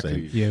 Like you were Exactly.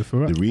 saying. Yeah,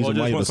 for The real. reason Or why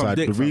just you want some decide,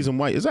 dick, the fam. reason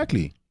why,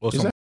 exactly. Or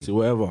some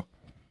whatever.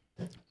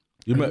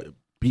 You might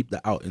beep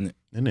that out, innit?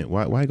 Isn't it?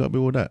 Why you got to be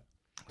all that?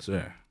 So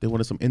yeah. They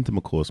wanted some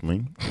intimate course,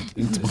 man.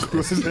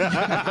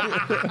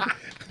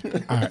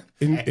 Alright,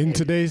 in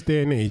today's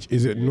day and age,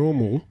 is it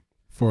normal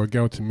for a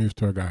girl to move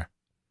to a guy?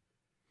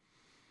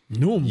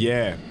 Normal.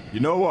 Yeah. You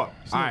know what?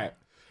 All right.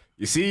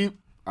 You see,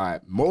 all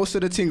right, most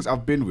of the things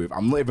I've been with,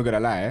 I'm not even going to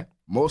lie,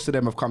 most of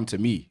them have come to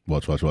me.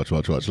 Watch. Look,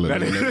 It's a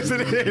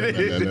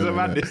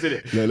madness,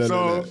 isn't it?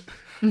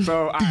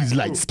 So These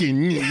light skin.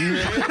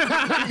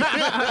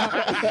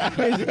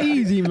 It's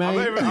easy, man.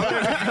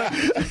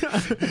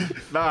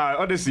 Nah,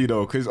 honestly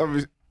though, because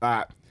obviously,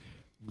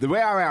 the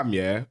way I am,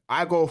 yeah,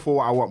 I go for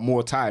what I want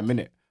more time,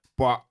 innit?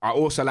 But I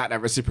also like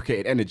that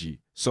reciprocated energy.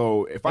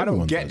 So if I don't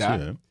Everyone get does, that,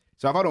 yeah.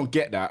 so if I don't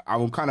get that, I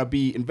will kind of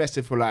be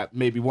invested for like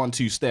maybe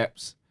 1-2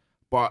 steps.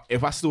 But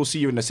if I still see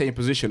you in the same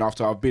position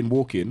after I've been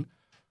walking,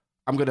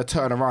 I'm gonna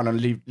turn around and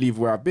leave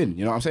where I've been.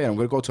 You know what I'm saying? I'm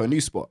gonna go to a new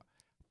spot.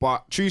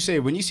 But true say,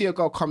 when you see a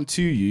girl come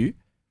to you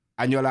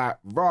and you're like,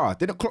 rah,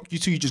 didn't clock you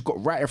till you just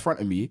got right in front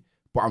of me,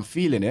 but I'm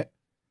feeling it.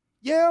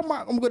 Yeah,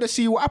 I'm gonna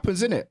see what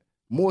happens, innit?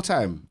 More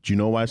time. Do you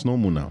know why it's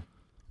normal now?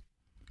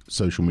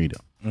 Social media.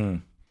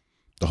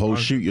 The whole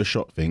shoot your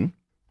shot thing.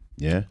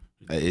 Yeah.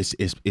 It's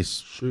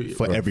Shoot it,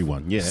 for bro.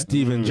 everyone. Yeah.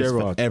 Steven It's for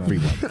Gerrard.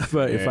 everyone.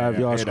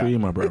 35-yard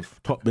screamer, bro.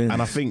 Top bin.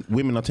 And I think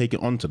women are taking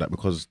on to that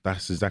because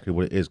that's exactly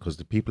what it is. Because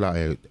the people out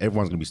here,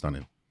 everyone's gonna be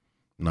stunning.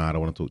 Nah, I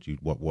don't want to talk to you.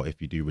 What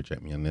if you do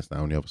reject me and this, that,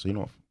 and the other? So you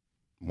know what?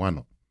 Why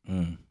not?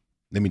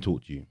 Let me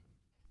talk to you.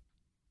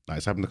 Like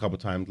it's happened a couple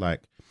of times.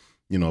 Like,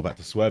 you know, I've had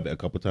to swerve it a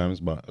couple of times,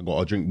 but I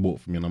got a drink bought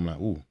from you, and I'm like,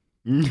 ooh.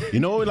 You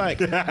know, like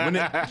when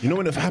it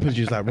happens,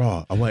 you're just like,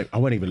 raw. I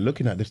wasn't even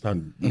looking at this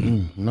time.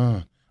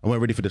 Nah, I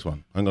wasn't ready for this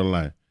one. I'm gonna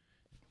lie,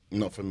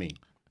 not for me.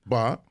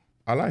 But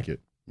I like it.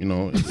 You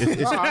know, it's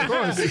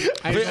I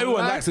think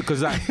everyone likes it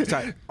because it's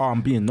like, oh,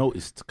 I'm being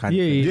noticed, kind of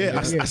thing.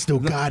 yeah. I still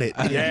got it.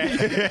 Like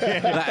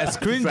it's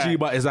cringy,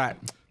 but it's like,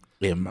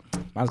 yeah,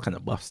 man's kind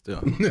of buff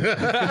still.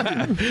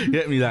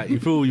 Get me? Like you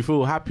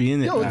feel happy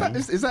in it. Yo, is that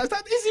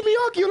Izzy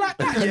Miyagi like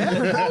that?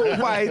 Yeah. Oh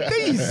my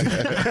days.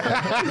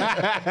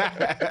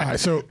 Alright,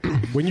 so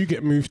when you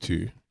get moved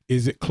to,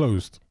 is it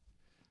closed?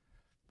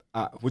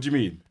 What do you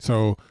mean?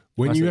 So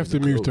when I you said have to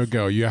it's move to a closed.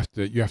 girl, you have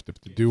to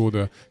do all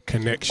the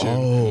connection.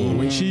 Oh.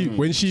 when she So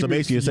moves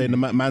basically, to you're saying you,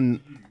 the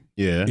man,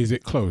 yeah, is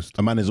it closed?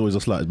 a man is always a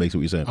slut. Is basically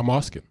what you're saying. I'm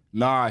asking.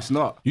 Nah, it's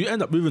not. You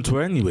end up moving to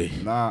her anyway.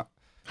 Nah.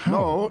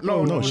 No.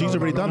 She's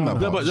already done that.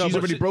 but She's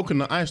already she- broken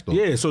the ice, though.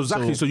 Yeah, so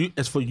exactly. So you,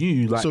 it's for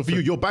you. Like, So for you,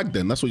 you're bagged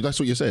then. That's what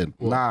you're saying.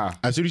 Nah.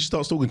 As soon as she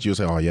starts talking to you, you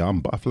say, "Oh yeah,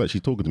 I feel like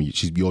she's talking to me.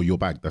 She's your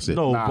bag. That's it.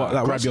 no, but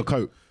like, Grab your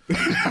coat.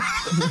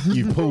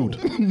 You've pulled.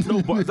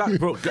 No, but that,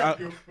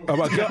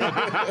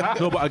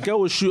 bro. But a girl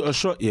will shoot a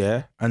shot,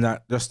 yeah, and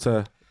that just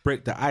to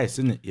break the ice,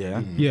 isn't it?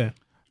 Yeah. Yeah.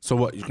 So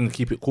what? You're gonna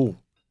keep it cool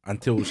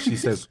until she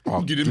says,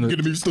 "Oh, Get him move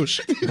stush.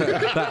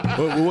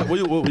 what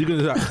you gonna do?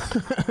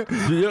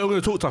 That? You're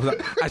gonna talk to her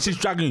like, and she's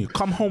dragging you.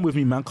 Come home with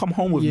me, man. Come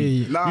home with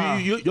me. Yeah. Nah.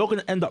 You're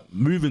gonna end up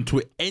moving to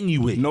it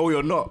anyway. No,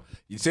 you're not.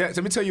 You see, let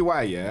me tell you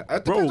why, yeah?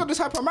 It depends on the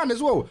type of man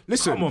as well.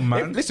 Listen, Come on,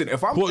 man.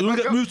 If I'm... What, if you a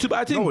get girl- moved to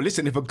by a thing? No,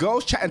 listen, if a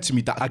girl's chatting to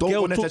me that I A don't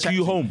girl want her to took chat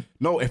you to me- home.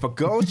 No, if a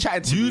girl's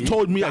chatting to me... You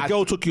told me that a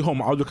girl took you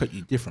home. I'll look at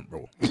you different,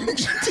 bro.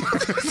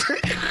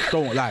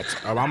 Don't lie.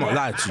 I'm not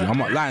lying to you. I'm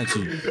not lying to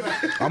you.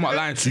 I'm not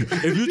lying to you.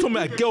 If you told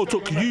me a girl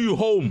took you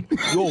home,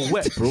 you're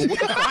wet, bro. What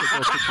the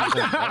fuck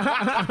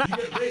a girl took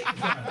you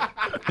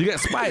home? You get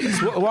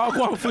spikes. What I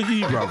want for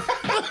you, bro?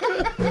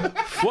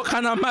 What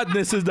kind of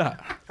madness is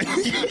that?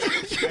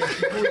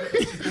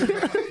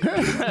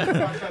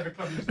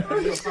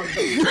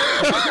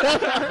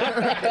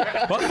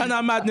 What kind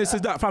of madness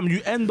is that, fam?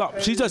 You end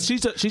up, she's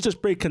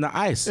just breaking the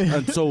ice,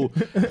 and so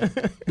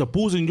the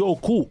ball's in your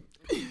court.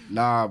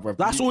 Nah, bro.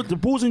 That's all. The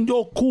ball's in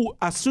your court.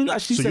 As soon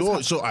as she So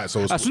says, you're alright.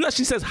 So as soon as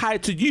she says hi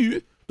to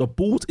you, the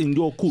ball's in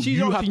your court. She's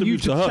You have asking to you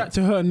move to to her. chat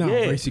to her now,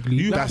 Yeah. basically.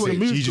 You That's have that's to it.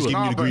 move She's to just her.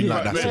 giving you the green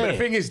light. That's But it. the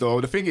thing is, though,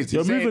 he's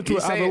moving to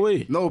he's it either saying-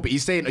 way. No, but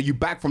he's saying, are you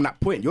back from that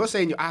point? You're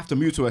saying I have to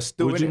move to her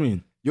still. What do you innit?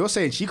 mean? You're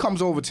saying she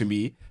comes over to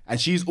me and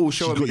she's all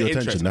showing got me your the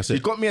attention, interest. that's it.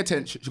 She's got me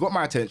attention. She's got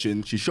my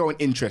attention. She's showing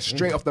interest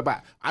straight off the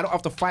bat. I don't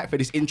have to fight for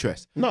this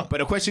interest. No. But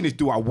the question is,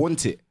 do I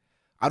want it?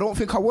 I don't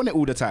think I want it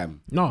all the time.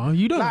 No,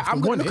 you don't. Like, have to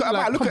I'm gonna want look it. at, I might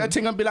Like, look come at a on.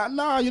 thing and be like,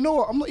 nah, you know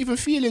what? I'm not even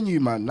feeling you,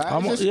 man. Like,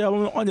 I'm it's just-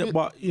 on it,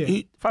 but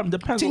fam,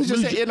 depends. things what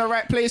just mood hit you- in the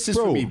right places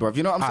for me, bruv.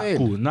 You know what I'm Alright,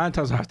 saying? Cool. 9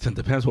 times out of 10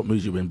 depends what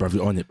mood you're in, bruv.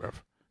 You're on it, bruv.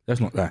 Let's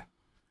not lie.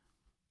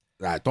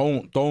 Like,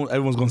 don't.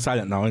 Everyone's gone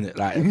silent now, innit?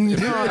 Like,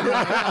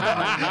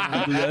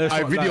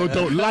 I video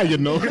don't lie, you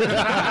know.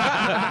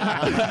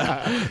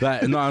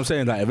 like, no, I'm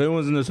saying like if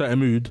everyone's in a certain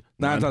mood,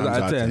 9 times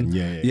out of 10,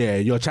 yeah.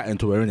 you're chatting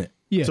to her, innit?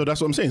 Yeah. So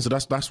that's what I'm saying. So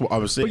that's what I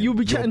was saying. But you'll be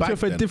You're chatting to her back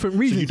for then. different So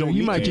reasons. don't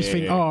You need might to- just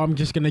think, oh, I'm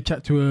just going to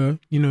chat to her,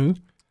 you know.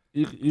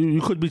 You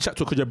could be chatting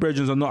to her because your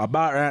brethren are not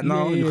about right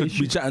now. Yeah, you yeah, could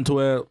be chatting to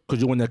her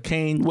because you want a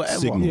cane, whatever.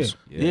 Signals.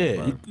 Yeah,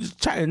 you're just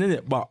chatting,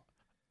 innit? But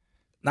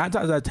 9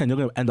 times out of 10, you're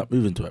gonna end up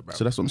moving to it, bro.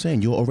 So that's what I'm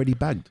saying. You're already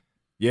bagged.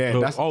 Yeah,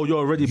 So- that's you're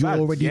already You're back.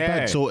 already Yeah.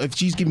 bagged. So if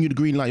she's giving you the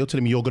green light, you're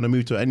telling me you're gonna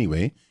move to it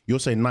anyway. You're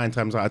saying 9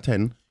 times out of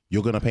 10,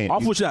 you're gonna pay. I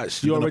thought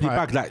that you're gonna already pay-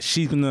 back. Like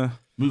she's gonna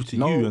move to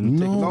you and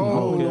take it.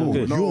 No,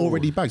 Okay. you're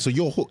already bagged. So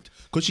you're hooked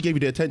because she gave you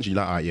the attention.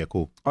 You're like, all right, yeah,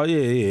 cool. Oh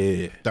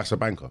yeah. That's a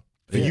banker.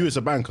 For you, it's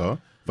a banker.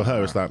 For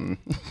her, it's like,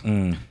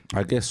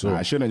 I guess so. Nah,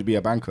 it shouldn't be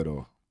a banker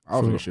though. I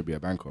don't think it should be a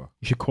banker.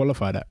 You should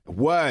qualify that.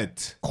 Word.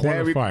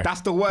 Qualify.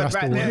 That's the word That's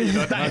right the there. word. You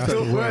know, that is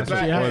the word You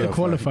right have there. to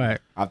qualify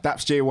it. I've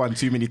dapped J1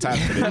 too many times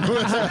today.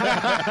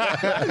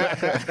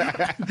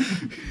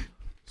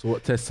 So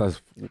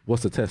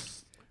what's the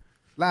test?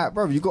 Like,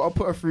 bro, you gotta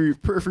put her through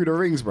the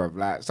rings, bro.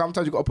 Like,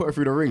 sometimes you gotta put her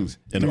through the rings.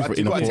 in You a gotta-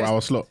 you 4 gotta test-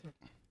 hour slot.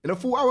 In a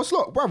 4 hour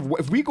slot, bro.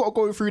 If we gotta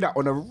go through that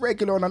on a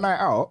regular on a night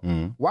out,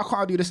 why can't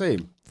I do the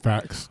same?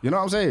 Facts. You know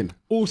what I'm saying?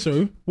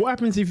 Also, what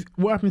happens if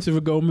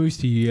a girl moves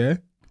to you, yeah?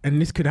 And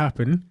this could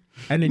happen.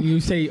 And then you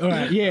say, all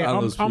right, yeah,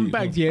 I'm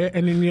bagged, yeah.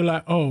 And then you're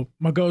like, oh,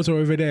 my girls are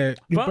over there.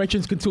 Your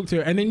brethrens can talk to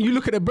her. And then you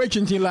look at the brethrens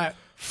and you're like,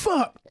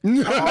 fuck.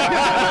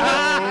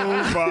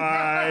 Oh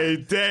my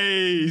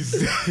days.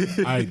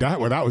 Aye, that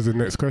was the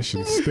next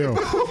question. Still,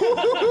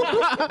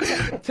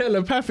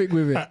 Telepathic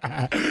with it.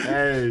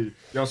 Hey,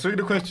 yo, swing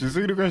the question.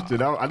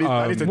 I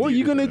need to What are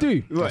you going to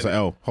do? That's an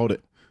L. Hold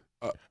it.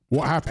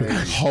 what happened?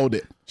 Hold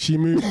it. She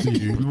moved to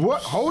you,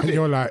 What? Hold and it.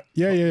 you're like,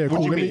 yeah,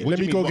 cool. Let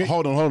me go get.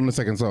 Hold on a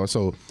second.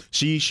 So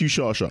she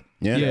shot a shot.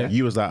 Yeah? Yeah.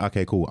 You was like,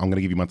 okay, cool. I'm gonna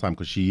give you my time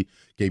because she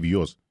gave you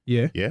yours.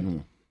 Yeah. Yeah.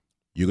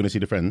 You're gonna see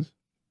the friends,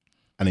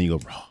 and then you go,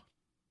 bro.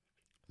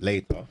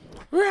 Later.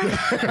 Yeah,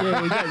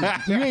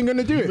 exactly. You ain't going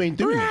to do You it. ain't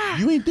doing it.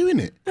 You ain't doing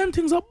it. Them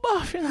things are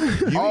buff, you know.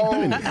 You ain't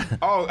doing it.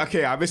 Oh,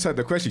 okay. I misheard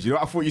the question. You know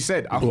what I thought you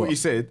said? I thought you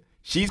said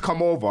she's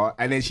come over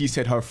and then she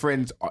said her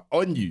friends are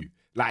on you.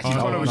 Like she's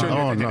come over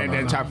and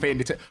then try to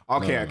feign it.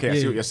 Okay, I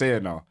see what you're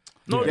saying now.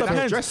 No, it That's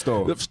depends. dressed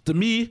though. To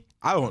me,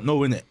 I don't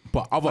know in it,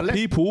 but other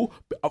people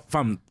are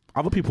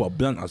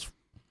blunt as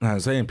I'm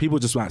saying. People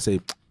just might say,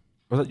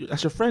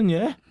 "That's your friend,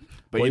 yeah."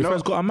 But you your know-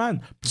 friend's got a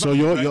man. So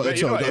you're but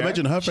you know what, yeah?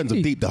 imagine her friends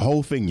have deep the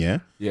whole thing, yeah?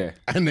 Yeah.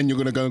 And then you're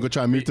gonna go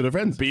try and move to the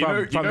friends. But you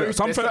know, there's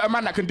a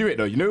man that can do it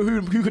though. You know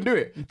who can do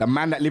it? The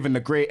man that live in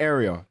the grey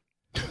area.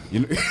 You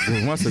know,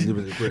 Once they live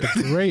in the great,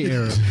 Great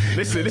era.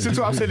 listen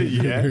to what I'm telling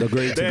you. Yeah, the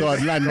great.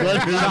 God, land, you know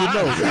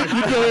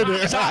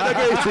it. Shout out the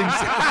great things.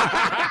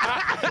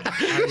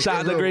 Shout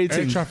out the great Air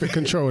things. traffic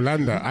control,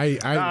 Lander.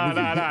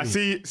 Nah.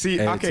 See.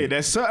 Okay,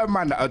 there's certain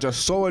man that are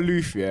just so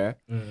aloof. Yeah,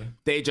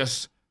 they're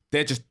just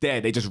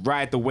there. They just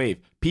ride the wave.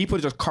 People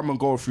just come and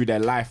go through their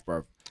life,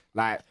 bro.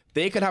 Like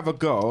they could have a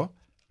girl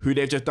who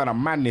they've just done a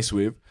madness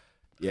with.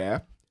 Yeah.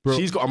 Bro.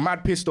 She's got a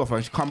mad pissed off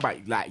and she come back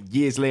like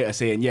years later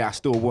saying, yeah, I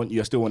still want you,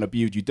 I still want to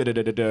be with you,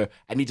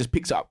 and he just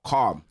picks it up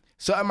calm.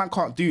 Certain man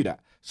can't do that.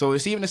 So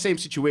it's even the same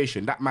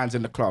situation. That man's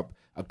in the club,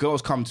 a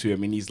girl's come to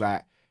him and he's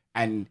like,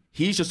 and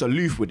he's just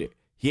aloof with it.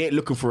 He ain't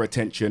looking for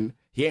attention.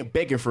 He ain't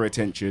begging for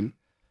attention,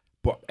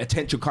 but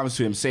attention comes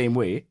to him same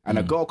way. And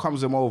a girl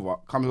comes over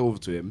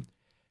to him,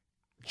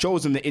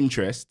 shows him the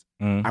interest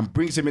and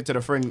brings him into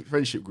the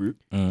friendship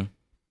group.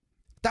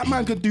 That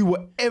man could do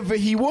whatever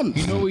he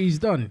wants. You know what he's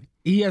done?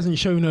 He hasn't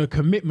shown her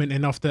commitment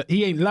enough that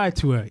he ain't lied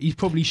to her. He's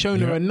probably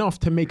shown her enough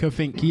to make her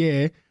think,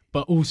 yeah,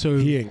 but also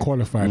He ain't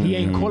qualified. he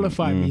ain't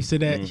qualified me, so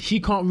that she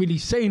can't really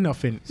say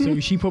nothing. So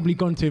she probably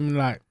gone to him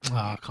like,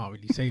 I can't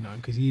really say nothing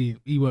because he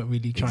weren't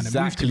really trying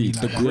to move to me like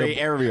the that. grey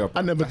area.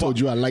 I never told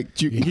you I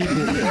liked you.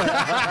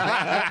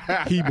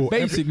 He bought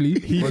Basically,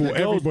 he bought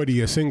everybody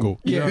a single.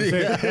 You know what I'm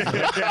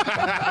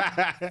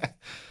saying?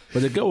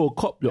 But the girl will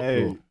cop look,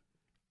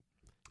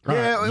 bro.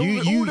 Yeah,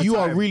 You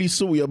are really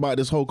salty about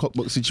this whole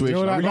cockbook situation.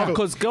 You know, I like, really no, feel-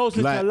 Because girls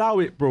need Like- to allow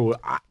it, bro.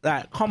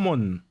 Like, come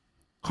on.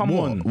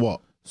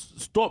 What?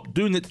 Stop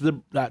doing it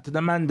to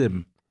the man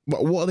them.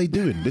 But what are they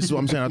doing? This is what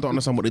I'm saying. I don't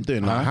understand what they're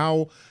doing. Like,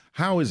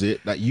 how is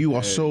it that you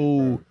are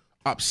so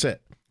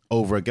upset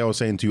over a girl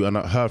saying to you and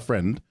her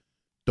friend,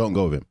 don't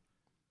go with him?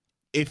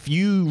 If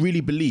you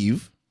really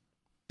believe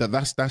that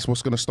that's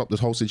what's going to stop this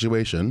whole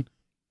situation,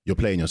 you're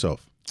playing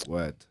yourself.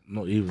 Word.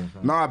 Not even.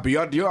 Fam. Nah, but you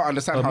don't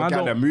understand how man gal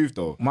don't- them move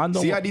though. man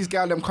don't See how want- these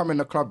gal them come in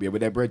the club here with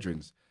their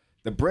brethrens.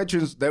 The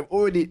brethrens, they've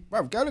already,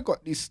 bruv, gal have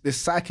got this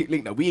psychic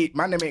link that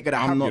man them ain't gonna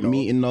have. I'm not you know?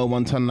 meeting no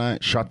one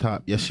tonight. Shut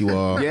up. Yes, you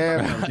are. Yeah,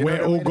 man. You know We're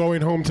what I all mean?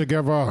 going home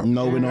together.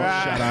 No, we're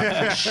not. Shut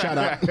up. Shut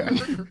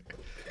up.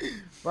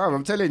 Bruv,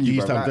 I'm telling you, You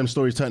used to bruv, have them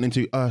stories turn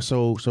into,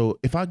 so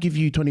if I give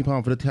you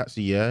 £20 for the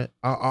taxi, yeah,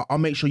 I'll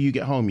make sure you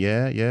get home,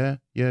 yeah,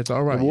 it's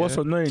all right. But what's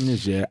yeah? annoying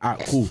is, yeah,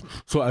 cool.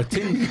 So a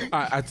thing,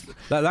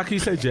 like you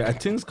said, yeah, a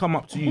things come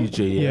up to you,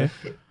 Jay, yeah?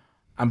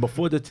 And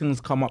before the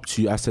things come up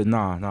to you, I said,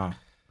 nah,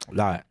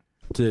 like,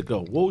 to the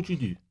girl, what would you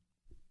do?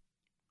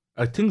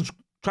 A thing's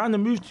trying to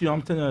move to you,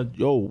 I'm telling her,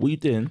 yo, what you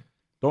doing?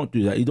 Don't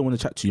do that. You don't want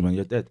to chat to you, man.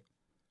 You're dead.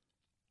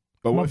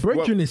 But my what-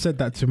 brethren has said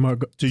that to my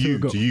To you, a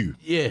girl. to you.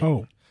 Yeah.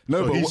 Oh, No,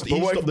 So but he what- stopped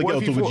but what the if- girl what if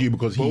talking thought- to you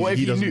because but what if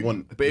he you doesn't knew-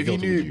 want But the if girl you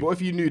talking to knew, you. what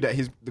if you knew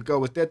that the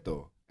girl was dead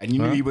though, and you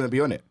knew he wouldn't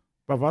be on it?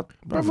 Brother,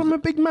 I'm a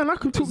big man. I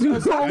can talk to you.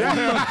 exactly.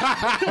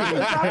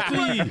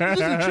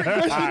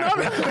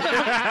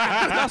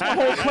 That's the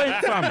whole point,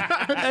 fam.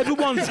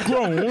 Everyone's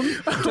grown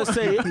to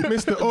say,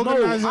 Mr. no,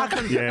 Organizer. I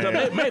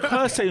can make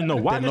her say no.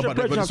 Why does your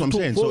but brother have that's what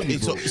to I'm talk saying.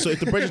 for you? So if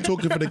the brother's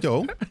talking for the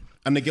girl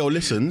and the girl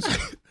listens,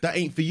 that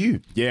ain't for you.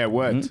 Yeah,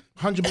 word.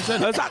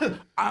 100%. Exactly.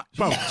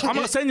 Bro, I'm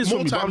not saying this for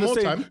More me, but time, I'm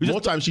just saying.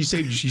 more time. She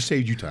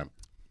saved you time.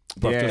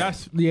 Yeah,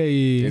 That's yeah.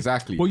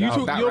 exactly. Well,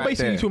 That you're right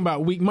basically there. talking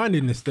about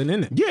weak-mindedness, then,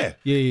 isn't it? Yeah.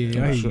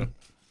 Yeah. I hear you.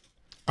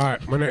 All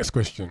right, my next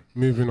question.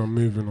 Moving on.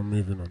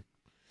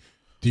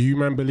 Do you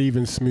man believe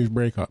in smooth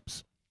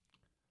breakups?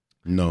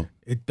 No.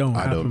 It don't I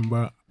happen, don't.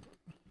 but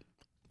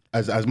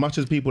As much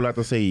as people like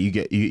to say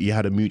you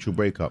had a mutual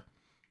breakup,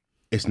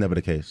 it's never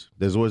the case.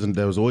 There was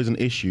always an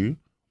issue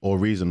or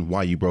reason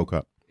why you broke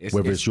up.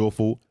 Whether it's your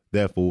fault,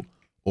 their fault,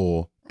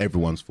 or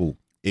everyone's fault.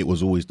 It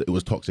was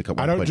toxic at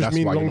one I point. don't just That's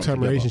mean why you're not long-term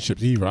together.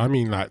 relationships either. I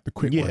mean like the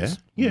quick ones.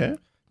 Yeah.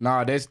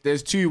 Nah,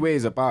 there's two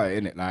ways about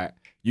it, innit? Like,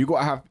 you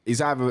gotta have,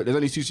 there's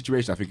only two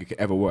situations I think it could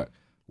ever work.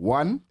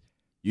 One,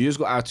 you just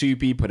gotta have two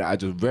people that are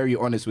just very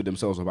honest with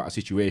themselves about a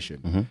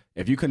situation.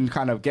 If you can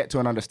kind of get to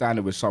an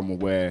understanding with someone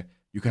where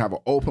you can have an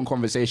open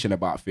conversation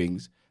about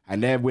things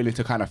and they're willing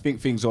to kind of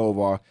think things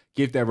over,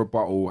 give their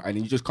rebuttal, and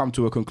then you just come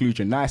to a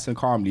conclusion nice and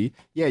calmly,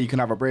 yeah, you can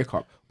have a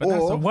breakup. But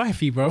that's a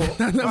wifey, bro.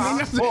 Sounds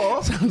like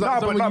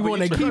someone you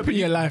want to keep in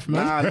your life,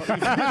 man.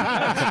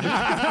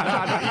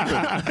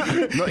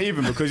 Not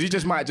even, because you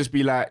just might just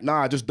be like,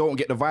 nah, I just don't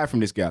get the vibe from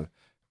this girl.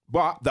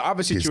 But the other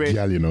This situation,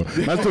 gal, you know.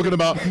 Man's talking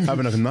about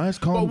having a nice,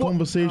 calm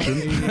conversation.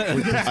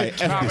 with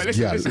this Nah, but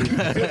gal. listen.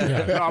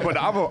 Nah, but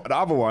the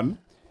other one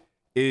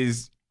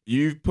is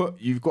you've got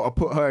to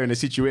put her in a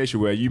situation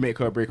where you make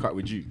her break up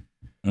with you.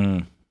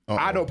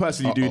 I don't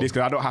personally do this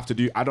because I don't know how to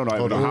do Let me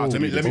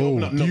Oh,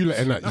 open up you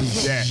notes. letting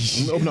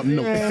that? Open up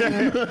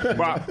notes.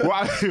 But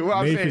what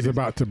I'm Nathan's saying is,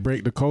 about to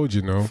break the code,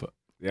 you know.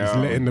 He's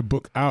letting the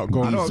book out.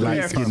 Go on. don't Light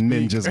care if I skin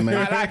ninjas,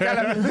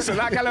 man. listen,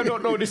 like I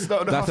don't know this.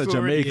 That's a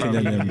Jamaican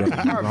in him, bro.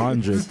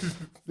 100.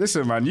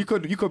 Listen, man, you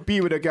could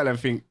be with a girl and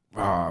think,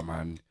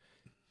 man,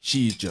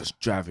 she's just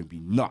driving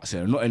me nuts,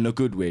 and not in a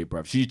good way,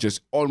 bruv. She's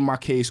just on my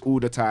case all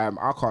the time.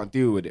 I can't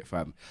deal with it,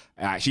 fam.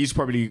 She's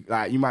probably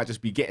like, you might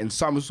just be getting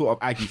some sort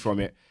of aggy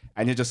from it,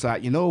 and you're just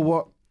like, you know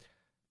what?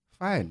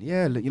 Fine,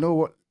 yeah, you know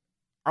what?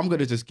 I'm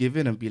gonna just give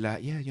in and be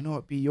like, yeah, you know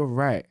what, B, you're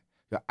right.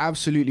 You're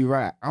absolutely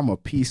right. I'm a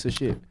piece of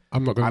shit.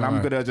 I'm not gonna. And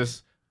lie.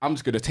 I'm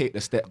just gonna take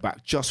the step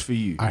back just for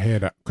you. I hear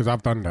that because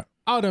I've done that.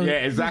 I don't. Yeah,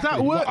 exactly. Does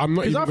that work? I'm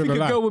not 'Cause even I think gonna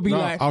a lie. girl would be No,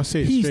 like, I'll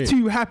say it he's straight.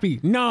 too happy.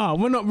 Nah,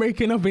 we're not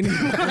breaking up anymore.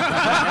 nah.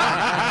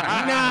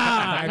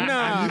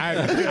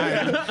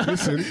 And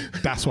listen,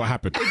 that's what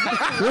happened.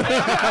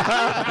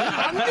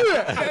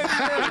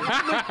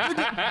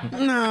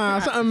 Nah,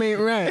 something ain't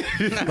right.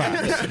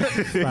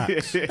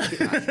 Facts.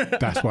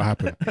 That's what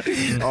happened.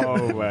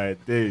 Oh my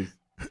days.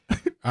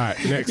 All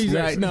right, next. He's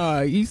like,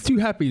 nah, he's too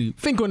happy.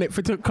 Think on it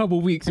for a couple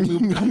of weeks and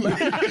we'll come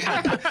back.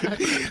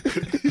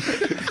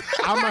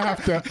 I'm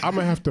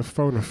gonna have to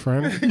phone a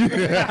friend.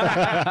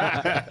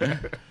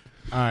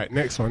 All right,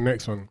 next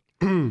one.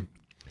 Do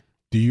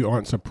you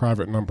answer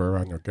private number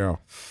around your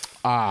girl?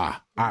 Alright,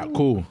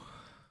 cool.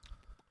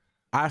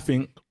 I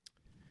think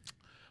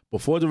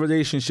before the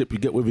relationship you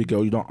get with your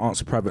girl, you don't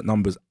answer private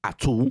numbers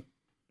at all.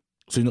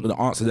 So you're not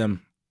gonna answer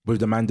them with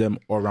the man them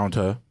or around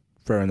her.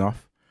 Fair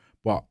enough.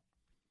 But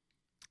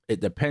it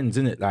depends,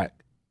 innit? Like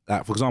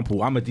for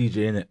example, I'm a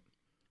DJ, innit?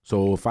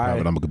 So if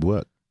Private number could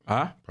work.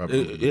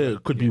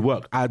 it could be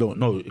work. I don't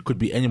know. It could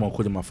be anyone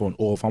calling my phone.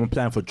 Or if I'm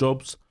applying for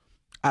jobs,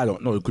 I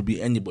don't know. It could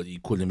be anybody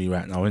calling me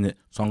right now, innit?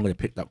 So I'm gonna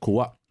pick that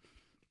call up.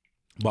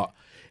 But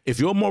if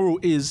your moral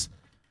is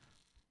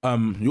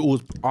you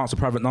always answer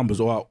private numbers,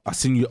 or I've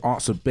seen you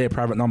answer bare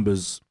private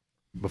numbers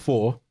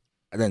before,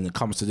 and then it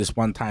comes to this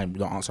one time you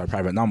don't answer a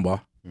private number,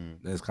 then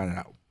it's kind of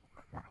like,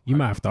 You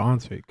might have to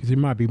answer it because it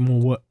might be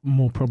more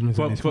problems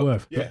than it's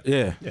worth.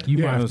 yeah. You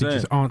might have to I'm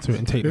just answer it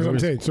and take That's the what I'm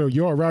risk. saying. So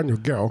you're around your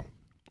girl,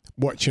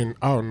 watching,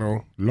 I don't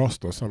know,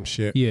 Lost or some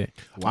shit. Yeah.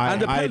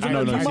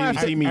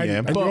 See me,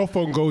 yeah. And your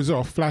phone goes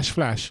off,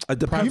 flash. It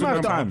depends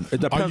on the time.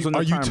 It depends on the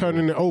Are time. you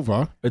turning it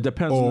over? It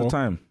depends on the or-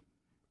 time.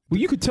 Well,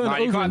 you could turn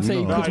it over and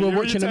say, because we're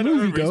watching a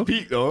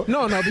movie, girl.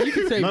 No, but you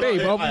could say, babe,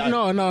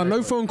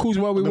 no phone calls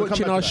while we're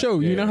watching our show.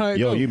 You know how it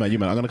Yo, goes. you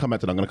man. I'm gonna come back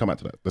to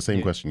that. The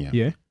same question, yeah.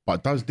 Yeah.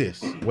 But does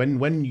this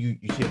when you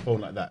see a phone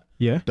like that?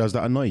 Yeah. Does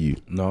that annoy you?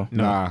 No.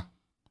 Nah.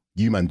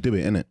 You man, do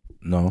it, innit?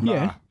 No.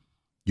 Yeah.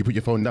 You put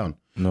your phone down.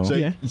 No. So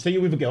Yeah. say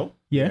you're with a girl.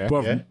 Yeah.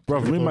 Bro, Yeah.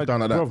 bro, me and my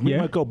Down like that. bro, me and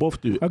Yeah. my girl both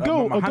do. A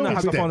girl- my a Hannah girl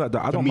has a is phone like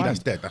that. I For don't me, mind. that's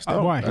dead. That's I dead.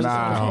 don't- Why? That's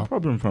no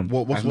problem, fam.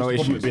 What's There's no the problem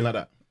issue. with being like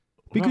that?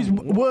 Because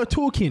we're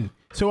talking.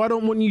 So I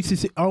don't want you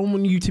to. I don't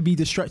want you to be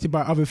distracted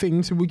by other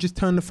things. So we just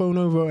turn the phone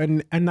over,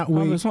 and that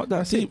way. Fam, it's not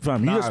that deep,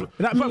 fam. You just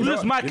That fam, means- you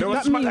just might you know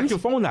what? like That your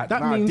phone like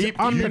that that. means deep-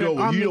 I'm You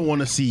gonna- don't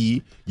want to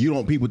see. You don't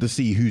want people to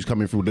see who's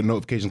coming through. The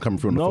notifications coming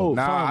through on the No, phone.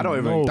 Nah, I don't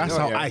even. no. That's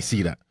how I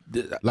see that.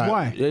 Like,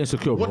 Why? You're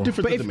insecure, bro. what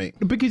difference But does it make?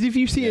 because if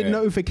you see a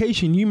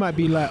notification, you might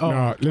be like, oh,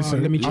 No,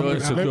 listen. let me You're check it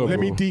insecure, out. Let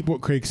me bro. deep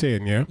what Craig's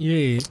saying. Yeah.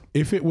 Yeah.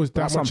 If it was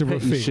that That's much some of a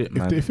petty thing, shit,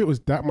 man. if it was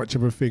that much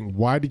of a thing,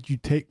 why did you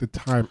take the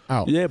time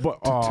out Yeah,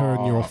 but to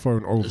turn your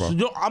phone over?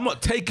 No, I'm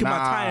not taking my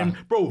time,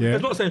 bro. Yeah.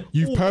 It's not saying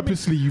You've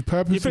purposely You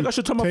think I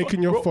should turn my taken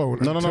phone- your bro, phone.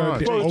 No, and no, no,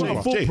 turned it Jay, Bro, it's Jay, not a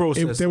over. thought Jay,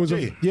 process. If there was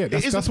Jay, yeah, it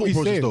is that's a what he thought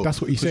process, said. though.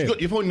 That's what he 'Cause you said.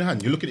 got your phone in your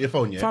hand. You're looking at your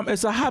phone, yeah. Fam,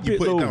 it's a habit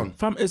put it though. down.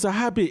 Fam, it's a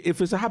habit.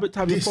 If it's a habit to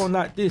have your This- phone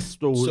like this,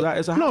 though, like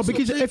it's a No, habit.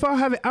 because if I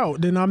have it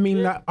out, then I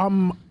mean like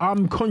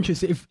I'm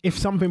conscious if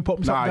something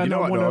pops up Nah, that you know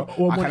I what want though?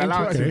 to or I want can allow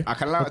it interaction. to, I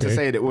can allow it to Okay.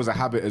 say that it was a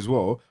habit as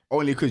well.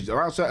 Only because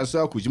around certain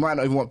circles, you might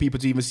not even want people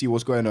to even see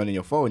what's going on in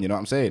your phone. You know what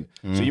I'm saying?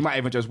 So you might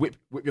even just whip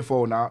your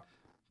phone out,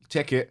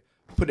 check it,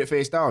 put it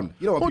face down.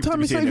 You don't want One people to time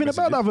be it's not seeing even their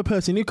about the messages. other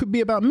person. It could be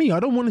about me. I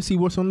don't want to see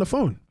what's on the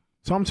phone,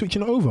 so I'm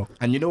switching it over.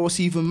 And you know what's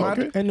even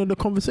mad? End of the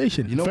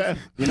conversation. You know,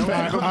 you know,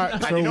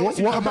 Alright, so and you know what's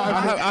what even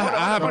about? mad?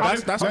 I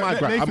have. That's my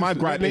gripe. My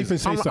gripe Let Nathan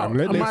is. say something.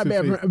 Let I might be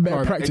Nathan a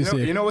better say- practice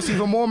here. You know what's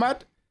even more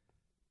mad?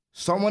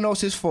 Someone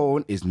else's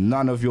phone is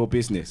none of your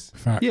business.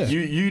 Fact. Yeah.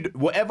 You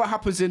whatever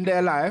happens in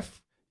their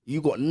life,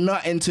 you got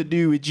nothing to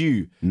do with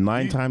you.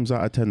 9 times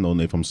out of 10, though,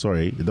 if I'm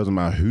sorry, it doesn't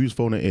matter whose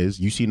phone it is.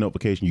 You see a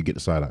notification, you get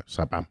the side eye.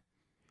 So bam,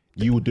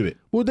 you will do it.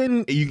 Well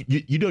then,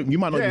 You don't. You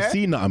might not Yeah. even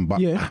see nothing, but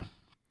yeah.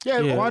 Yeah,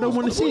 Yeah. Well, I don't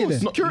want to see it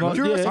then.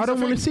 I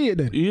don't want to see it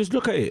then. You just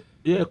look at it.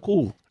 Yeah,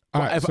 cool. But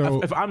Alright, if,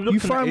 so if I'm looking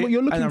find at what it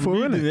you're looking and I'm for,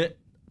 reading innit? it,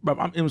 bro,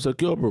 I'm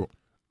insecure, bro.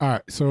 All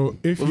right. So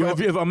if you're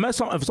If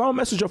someone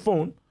message your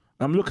phone,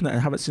 and I'm looking at it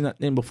and haven't seen that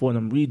name before, and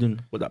I'm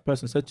reading what that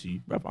person said to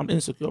you, bro, I'm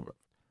insecure, bro.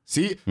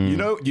 See, you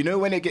know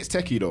when it gets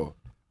techie though.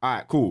 All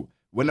right, cool.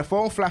 When the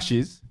phone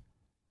flashes,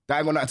 that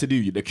ain't got nothing to do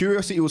with you. The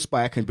curiosity will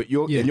spike, and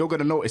you're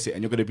gonna notice it,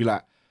 and you're gonna be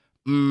like,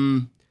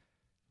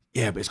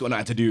 yeah, but it's got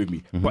nothing to do with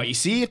me. But you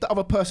see, if the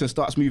other person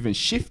starts moving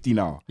shifty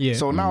now, Yeah.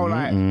 so now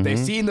like they're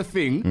seeing the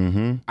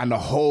thing, and the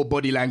whole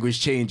body language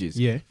changes.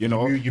 Yeah. you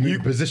know, you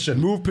move position.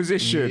 move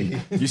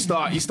position. you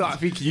start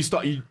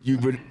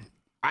thinking.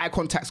 Eye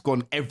contact's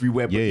gone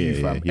everywhere, but you,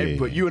 fam.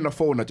 But you and the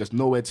phone are just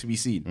nowhere to be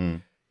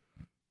seen.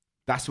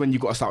 That's when you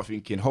got to start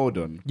thinking. Hold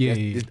on. Yeah,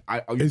 Yes,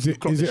 yeah. is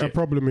it a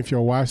problem if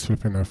your wife's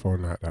flipping her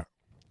phone like that?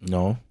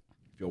 No.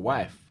 Your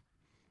wife.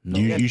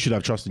 You should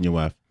have trust in your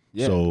wife.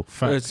 Yeah. So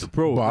It's,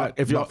 bro, but, like,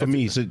 if you're for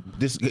me, so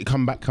this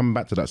come back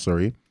to that.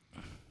 Sorry,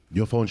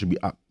 your phone should be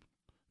up.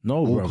 no,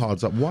 All bro.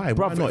 cards up. Why?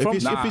 Bro, Why not? If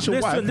it's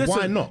your wife,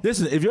 why not?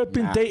 Listen, if you've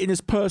been dating this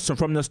person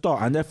from the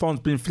start and their phone's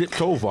been flipped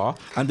over,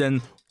 and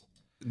then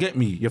get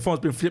me, your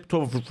phone's been flipped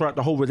over throughout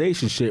the whole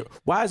relationship.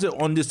 Why is it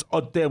on this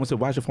odd day? And we say,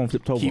 why is your phone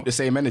flipped over? Keep the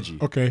same energy.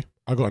 Okay,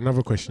 I got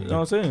another question. You know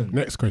what I'm saying?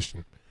 Next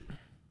question: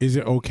 is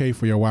it okay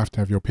for your wife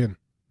to have your PIN?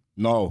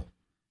 No.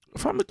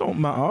 Fam, it don't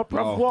matter,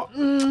 bro. No. What?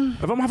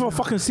 If I'm having a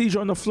fucking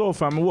seizure on the floor,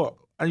 fam, what?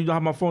 And you don't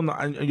have my phone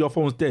and your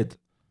phone's dead.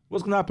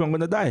 What's gonna happen? I'm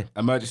gonna die.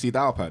 Emergency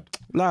dial pad.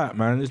 Like,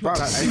 man, it's not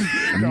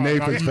that.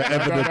 Nathan's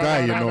forever the guy,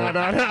 you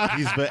know.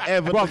 He's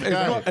forever Bro, the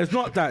guy. it's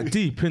not that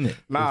deep, innit?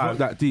 Nah, It's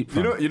not that deep.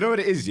 You fam. know what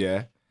it is,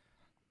 yeah.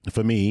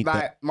 For me,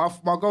 Like my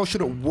girl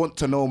shouldn't want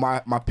to know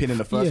my pin in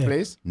the first Yeah.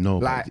 place. no.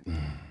 Like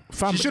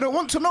Fam, she shouldn't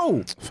want to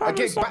know. I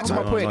get it's back not- to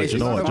my No, point. no, it's do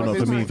you know none what? of Do you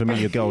know, my for me, business.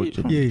 your girl,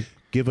 Yeah.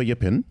 give her your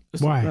PIN.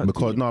 it's not Why? that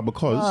Because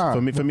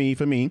deep.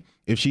 for me,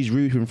 if she's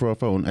rooting for her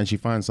phone and she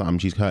finds something,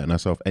 she's hurting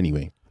herself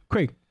anyway.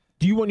 Craig,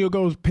 do you want your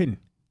girl's PIN?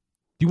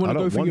 Do you I want to go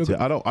don't through want your?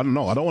 it. I don't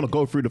know. I don't want to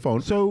go through the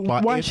phone. So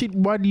but why if-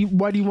 why do you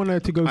want her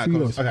to go through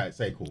yours? Okay,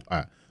 say cool. All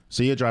right.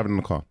 So you're driving in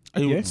the car.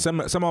 Hey, Yeah. Send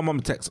my mum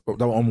a text that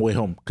on my way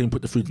home. Can you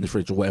put the food in the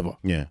fridge or whatever?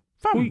 Yeah.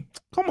 Fam,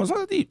 come on, it's not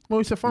that deep.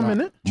 Well, it's a fun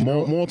minute.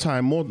 More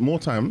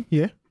time.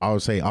 Yeah. I'll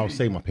say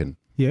my PIN.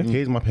 Yeah.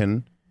 Here's my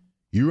PIN.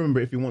 You remember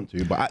if you want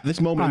to, but at this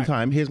moment in Alright.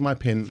 time, here's my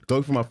PIN.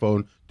 Go through my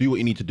phone. Do what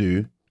you need to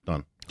do.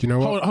 Done. Do you know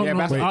what? Hold Yeah, on.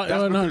 that's-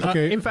 Wait, that's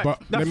okay, in fact, but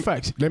that's let me-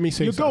 facts. let me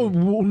say your girl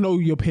something. will know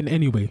your PIN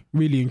anyway,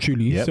 really and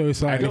truly. Yep. So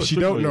it's like And if she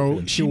don't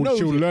know, she'll knows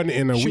she'll it. learn it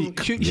in a She-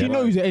 week. She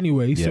knows it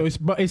anyway. So Yeah.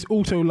 but it's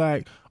also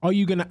like, are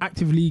you gonna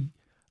actively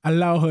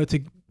allow her to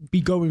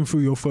be going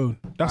through your phone?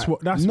 That's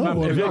what. That's No,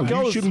 what. if your you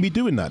girl's- shouldn't be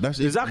doing that. That's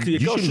Exactly.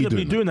 Your you girl shouldn't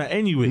be doing that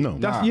anyway. No.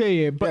 That's, Nah.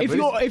 yeah. But Yeah, if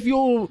but if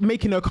you're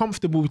making her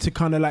comfortable to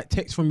kind of like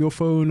text from your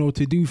phone or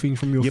to do things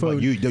from your Yeah,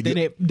 but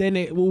phone, then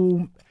it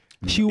will.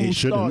 She will It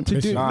start to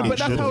shouldn't. do. Nah, but it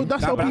that's how shouldn't.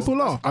 that's how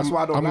people are. That's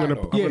why I don't I'm like gonna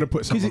though. I'm Yeah, gonna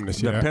put something on 'cause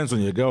this. Yeah. Depends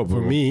on your girl,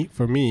 bro.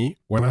 For me,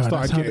 when I Bruh, started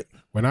that's how getting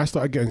when I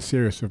started getting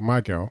serious with my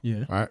girl,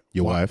 Yeah. right,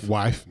 Your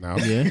wife. now,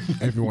 yeah,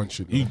 everyone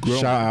should know. You grown.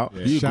 Shout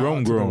out. You Shout grown,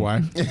 out to the grown.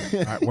 wife.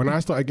 Right, when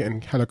I started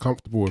getting hella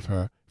comfortable with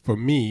her, for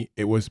me,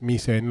 it was me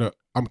saying, "Look,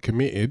 I'm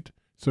committed,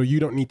 so you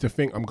don't need to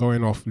think I'm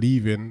going off,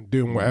 leaving,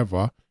 doing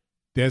whatever.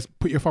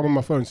 Put your phone on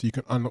my phone so you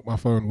can unlock my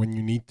phone when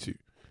you need to."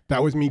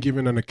 That was me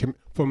giving her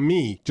for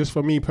me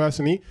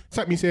personally. It's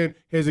like me saying,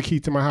 "Here's a key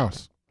to my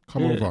house.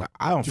 Come over."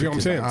 I don't Do you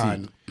think know what I'm it's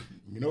saying? that deep.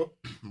 You know,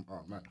 oh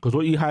man. Because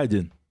what are you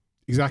hiding?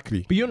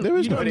 Exactly. But you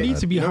don't need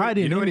to be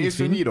hiding. You know what it is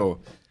for anything. me though.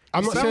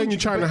 I'm not saying you're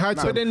trying to hide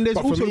Nah. something, But then there's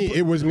but also- for me,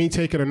 it was me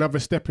taking another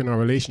step in our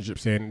relationship,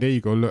 saying, "There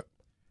you go, look,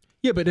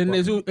 Yeah, but then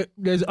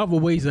there's other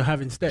ways of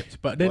having steps.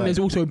 But then there's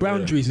also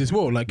boundaries as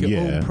well, like your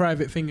own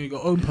private thing,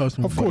 your own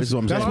personal. Of course,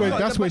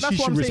 that's where she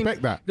should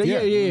respect that.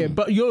 Yeah.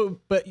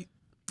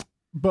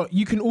 But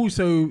you can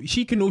also,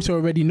 she can also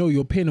already know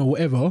your pin or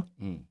whatever,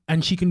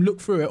 and she can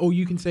look through it. Or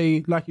you can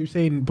say, like you were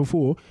saying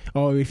before,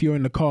 if you're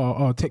in the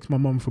car, text my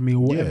mum for me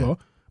or whatever. Yeah.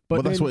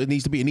 But that's what it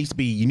needs to be.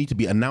 You need to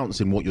be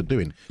announcing what you're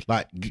doing.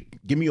 Like,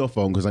 give me your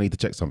phone because I need to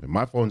check something.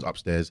 My phone's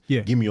upstairs. Yeah.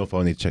 Give me your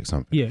phone. I need to check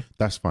something. Yeah.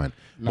 That's fine.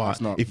 No, but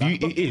it's not.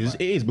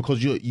 it is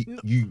because you're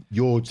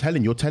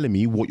telling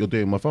me what you're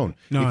doing on my phone.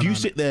 If you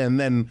sit there and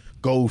then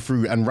go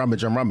through and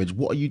rummage,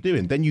 what are you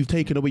doing? Then you've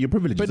taken away your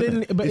privileges.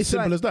 But it's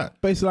simple as that.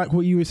 But it's like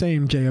what you were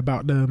saying, Jay,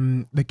 about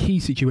the key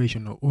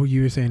situation, or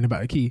you were saying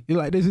about a key.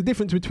 Like, there's a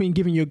difference between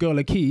giving your girl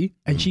a key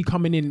and she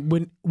coming in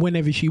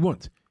whenever she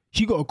wants.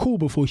 She got a call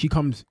before she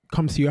comes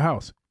to your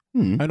house.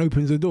 And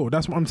opens the door.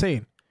 That's what I'm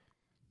saying.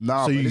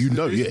 No, so you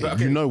know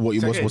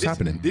what's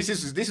happening. This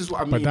is what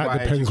I mean. But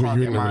that depends when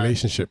you're in a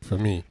relationship. For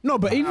me, no.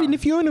 But even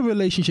if you're in a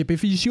relationship,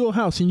 if it's your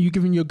house and you're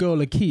giving your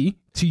girl a key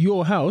to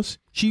your house,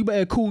 she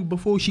better call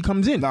before she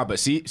comes in. Nah, but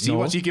see,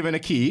 once you're given a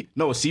key.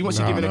 Once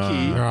you're given a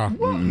key.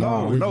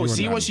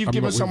 Once you've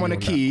given someone a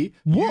key,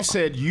 you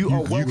said you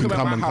are welcome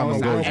at my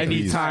house at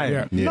any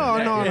time. No.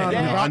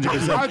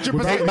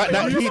 100%. Take back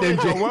that key, then.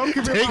 Take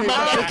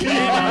back that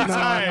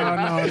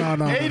key.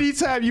 No.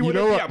 Anytime you want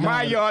to be at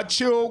my yard,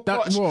 chill,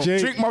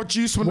 drink my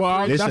juice from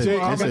the fridge. That's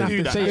what I'm gonna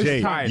have to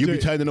say. Jay, you be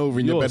turning over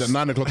in your bed at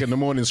 9 o'clock in the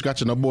morning,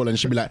 scratching a ball, and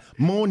she'll be like,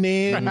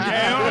 "Morning."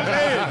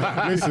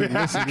 Listen.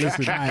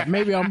 Right,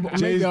 maybe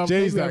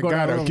Jay's that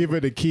guy that'll give her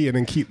the key and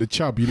then keep the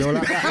chub. You know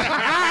that?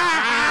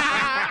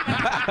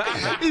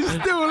 He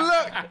still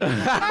look.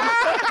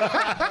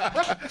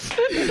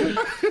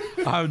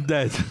 I'm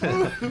dead.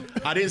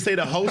 I didn't say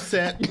the whole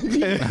set.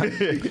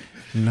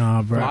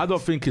 Nah, bro. But I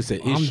don't think it's an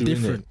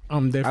issue.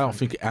 I'm different. I don't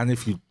think, and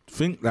if you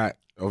think that,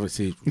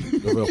 obviously,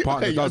 if your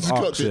partner does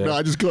ask,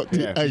 I just clocked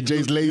it. Hey,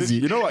 Jay's lazy.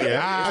 You know what? Yeah,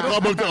 I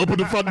can't open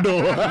the front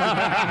door.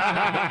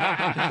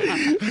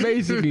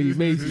 Basically.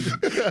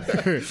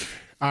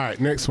 All right,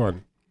 next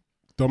one.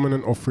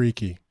 Dominant or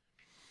freaky?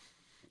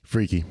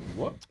 Freaky.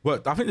 What?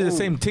 Well, I think they're the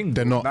same thing.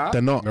 They're not.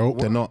 They're not. Nope.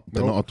 They're not.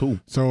 They're not at all.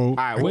 So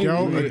a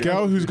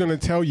girl who's going to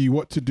tell you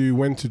what to do,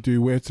 when to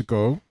do, where to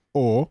go,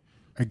 or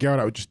a girl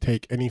that would just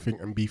take anything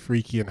and be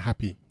freaky and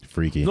happy.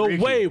 Freaky. No,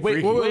 wait. What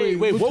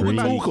we're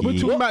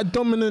talking about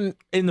dominant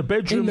in the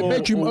bedroom?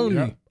 Only.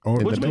 Yeah. Oh,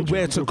 What do you mean,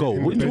 where to go?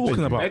 What are you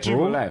talking about, bedroom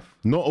bro? or life?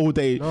 Not all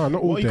day. No,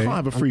 not all well, day. You can't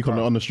have a freak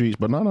on the streets,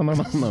 but no.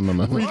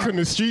 Freak on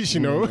the streets, you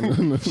know.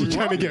 She's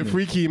trying to get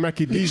freaky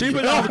Mackie D. She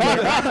belongs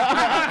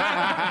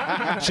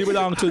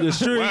to the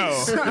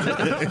streets.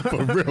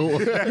 For real.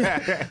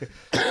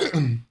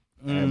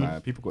 Hey,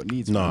 man, people got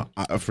needs. Nah,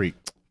 a freak.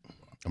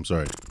 I'm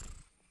sorry.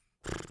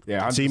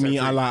 Yeah, See me,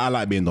 I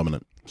like being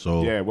dominant.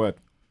 So yeah, word.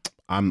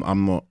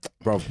 I'm not,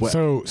 bro.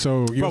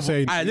 So you're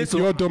saying if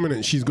you're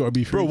dominant, she's got to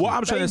be freaky. Bro, what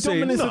I'm trying to say,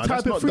 dominant's a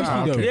type of freaky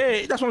though.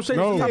 Yeah, that's what I'm saying.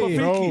 It's a type of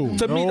freaky.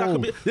 To me, that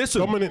could be. Listen,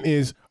 dominant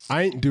is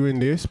I ain't doing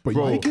this, but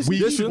Bro, we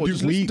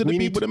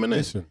need to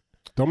listen.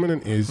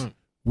 Dominant is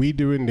we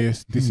doing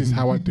this. This is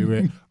how I do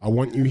it. I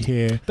want you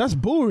here. That's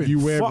boring. You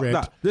wear fuck red.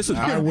 that. Listen,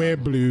 I wear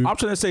blue. I'm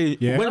trying to say,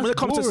 Yeah. when it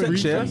comes to boring.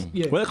 sex,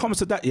 when it comes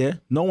to that,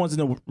 no one's in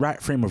the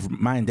right frame of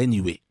mind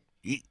anyway.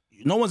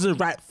 No one's in the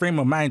right frame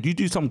of mind. You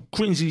do some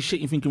cringy shit,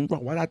 you're thinking, bro,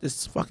 why did I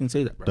just fucking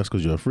say that, bro? That's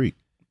because you're a freak.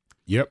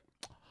 Yep.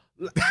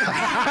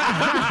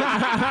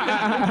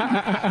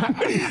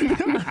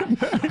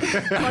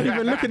 Can't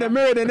even look in the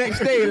mirror the next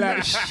day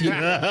like shit.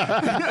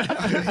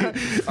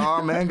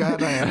 Oh man,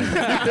 goddamn.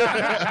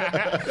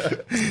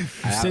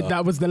 I said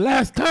that was the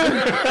last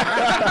time.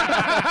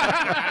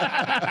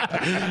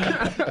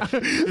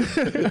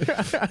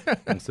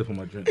 I'm sipping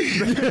my drink.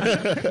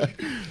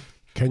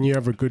 Can you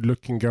have a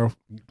good-looking girl?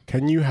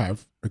 Can you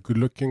have a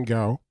good-looking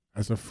girl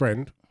as a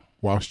friend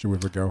whilst you're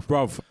with a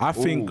girlfriend? Bruv, I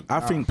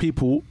think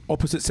people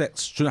opposite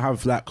sex shouldn't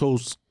have like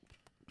close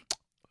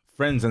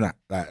friends and that.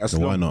 Like, that's So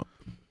why long. not?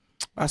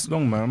 That's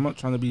long, man. I'm not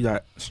trying to be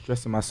like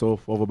stressing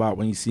myself over about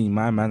when you see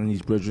my man and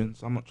his brethren.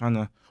 So I'm not trying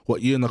to.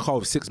 What, you in the car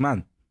with 6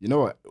 man? You know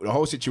what? The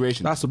whole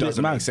situation That's a bit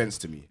doesn't mad. make sense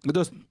to me. It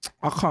does.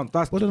 I can't.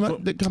 That's Well,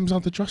 then that comes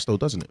down to trust, though,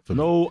 doesn't it? For me?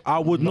 no. I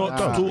would not it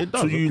does. talk It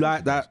does. to you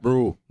like that,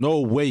 bro.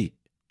 No way.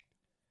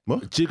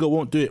 What? Jigger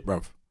won't do it,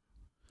 bruv.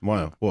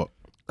 Why? What?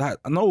 Like,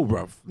 no,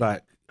 bruv.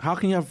 Like, how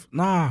can you have?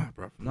 Nah,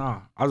 bruv.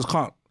 Nah. I just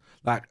can't.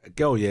 Like, a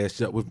girl, she's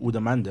with all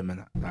the man them and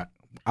that. Like,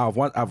 I've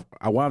one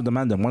of the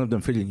man them, one of them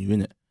feeling you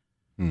in it.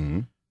 Mm-hmm.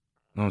 You know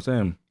what I'm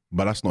saying?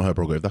 But that's not her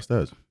prerogative. That's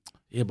theirs.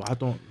 Yeah, but I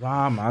don't.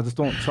 Nah, man. I just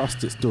don't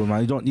trust it still,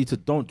 man. You don't need to.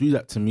 Don't do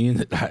that to me,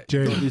 innit? Like, Jay,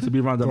 you don't need to be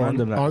around the Go man on,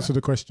 them like answer that.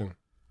 the question.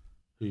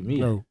 Who, me?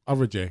 No,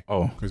 other Jay.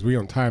 Oh. Because we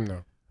on time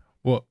now.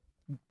 What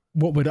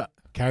would that?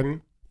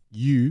 Can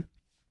you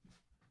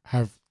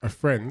have a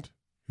friend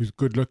who's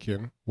good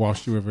looking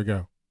whilst you're with a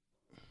girl?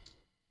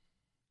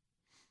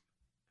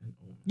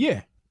 Yeah,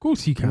 of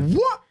course you can.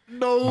 What?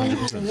 No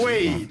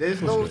way.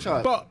 There's no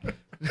chance. But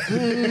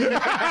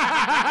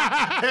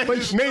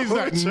Name's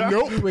like,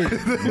 nope. No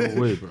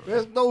way, bro.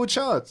 There's no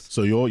chance.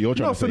 So you're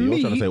trying No, to say for you're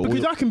me, trying to say all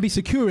because I can be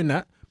secure in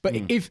that. But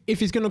if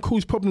it's gonna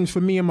cause problems for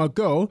me and my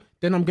girl,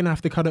 then I'm gonna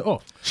have to cut it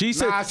off. She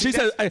said, Nah, she see,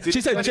 said, that's-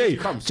 she said, that's Jay, where she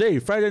comes. Jay,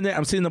 Friday night,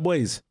 I'm seeing the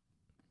boys.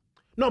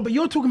 No, but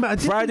you're talking about a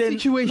different Friday-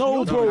 situation. no,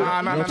 You're bro. talking Nah,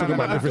 about- You're talking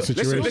about different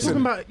situations. You're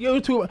talking about.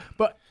 You're talking about.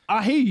 But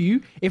I hear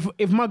you.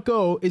 If my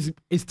girl is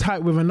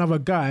tight with another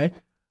guy,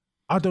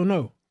 I don't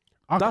know.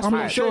 That's I'm what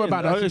not I'm sure saying.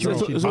 about that It's- it's-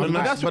 situation.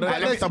 it's- But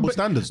it's- that's double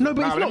standards. No,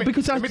 but Nah, it's let not me-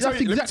 because let me tell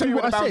that's you- let me tell exactly you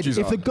what what the I said. boundaries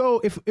If the are.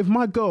 girl, if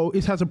my girl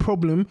has a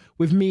problem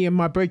with me and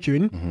my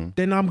brethren,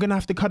 then I'm gonna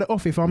have to cut it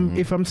off if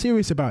I'm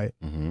serious about it.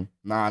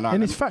 Nah.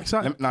 And it's facts.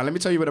 Let me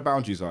tell you where the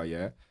boundaries are.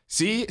 Yeah.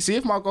 See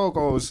if my girl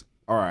goes,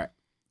 all right,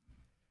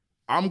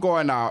 I'm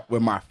going out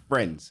with my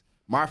friends.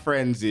 My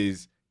friends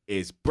is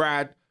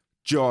Brad,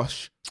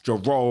 Josh,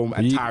 Jerome,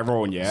 and You-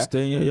 Tyrone. Yeah.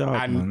 Stay in your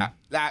yard, And man.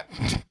 like,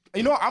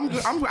 you know, I'm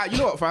you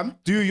know what, fam?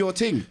 Do your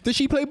thing. Does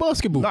she play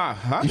basketball? Nah,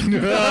 huh?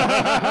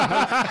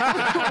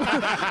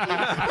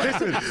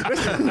 listen.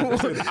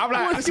 I'm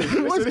like,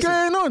 What's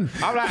going on?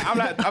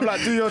 I'm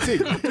like, do your thing.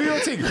 Do your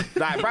thing.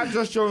 Like, Brad,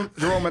 Josh,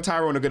 Jerome, and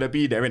Tyrone are gonna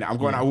be there, innit? I'm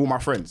going out with all my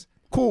friends.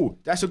 Cool.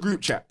 That's a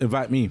group chat.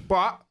 Invite me.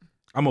 But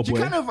I'm a she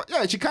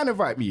boy. she can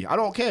invite me. I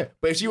don't care.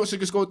 But if she wants to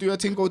just go do your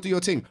thing, go do your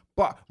thing.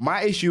 But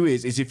my issue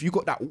is if you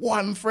got that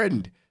one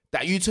friend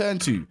that you turn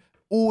to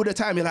all the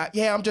time, you're like,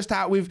 yeah, I'm just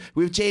out with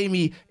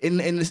Jamie in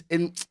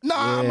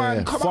nah,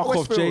 man, come Fuck out off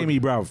Westfield. Jamie,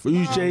 bruv.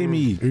 Who's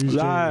Jamie?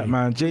 Like,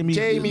 man, Jamie,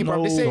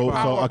 bruv, this ain't So,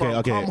 power, okay, bro.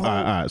 okay. Come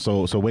All right.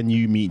 So when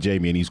you meet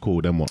Jamie and he's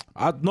cool, then what?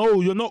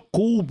 No, you're not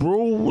cool,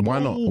 bro. Why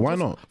not? Why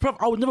not? Bruv,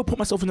 I would never put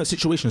myself in that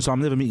situation, so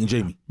I'm never meeting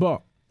Jamie.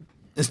 But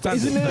Isn't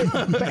isn't it?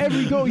 But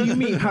every girl you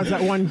meet has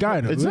that one guy,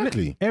 though, isn't it?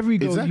 Exactly. Every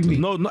girl Exactly. you meet.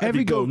 No, not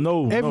every girl.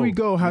 No, every no,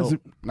 girl has. no.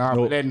 Nah,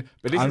 No. but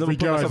this I is never every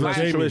put girl myself has in a that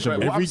Jamie. situation. But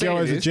what Every I'm girl saying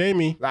has a is,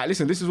 Jamie. Like,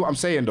 listen, this is what I'm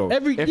saying though.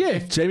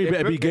 Jamie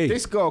better be gay. If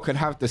this girl can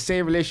have the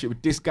same relationship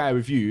with this guy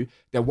with you,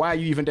 then why are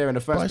you even there in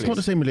the first But place? it's not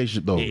the same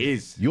relationship though. It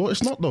is.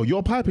 It's not though.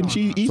 You're piping.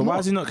 He's So why not.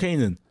 is he not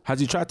caning? Has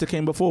he tried to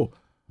cane before?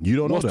 You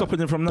don't know What's that.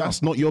 stopping him from now?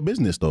 That's not your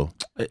business though.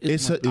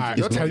 It's not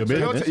your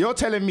business. You're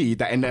telling me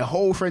that in their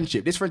whole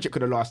friendship, this friendship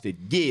could have lasted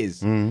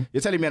years. You're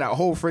telling me in that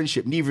whole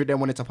friendship, neither of them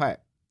wanted to pipe.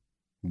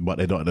 But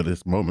they don't at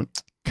this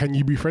moment. Can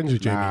you be friends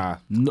with Jamie? Nah.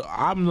 No,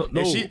 I'm not.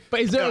 No. If she-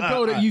 But is there a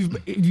girl that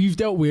you've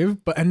dealt with,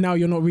 and now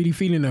you're not really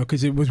feeling her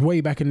because it was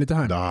way back in the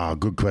time? Ah,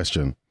 good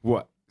question.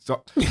 What?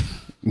 So,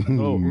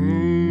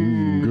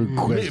 Good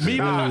question.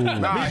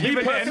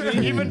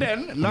 even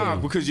then,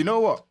 because you know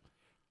what?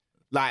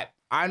 Like,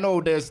 I know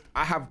with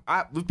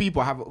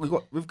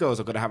girls,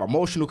 I'm gonna have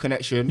emotional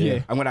connection.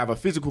 Yeah. I'm gonna have a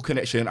physical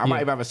connection. I might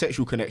even have a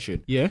sexual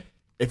connection. Yeah.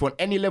 If on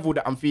any level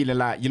that I'm feeling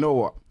like, you know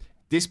what,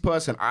 this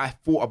person, I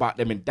thought about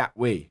them in that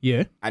way.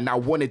 Yeah. And I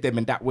wanted them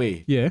in that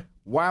way. Yeah.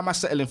 Why am I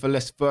settling for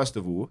less, first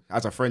of all,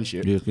 as a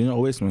friendship? You're not a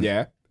waste man.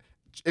 Yeah.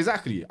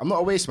 Exactly. I'm not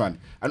a waste man.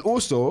 And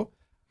also,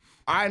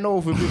 I know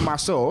within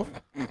myself,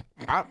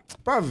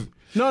 bruv.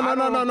 No.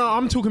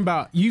 I'm talking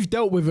about you've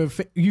dealt with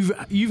you've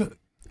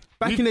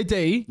back in the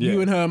day, Yeah.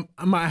 you and her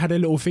might have had a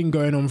little thing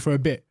going on for a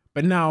bit,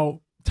 but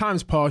now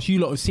time's passed. You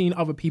lot have seen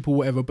other people,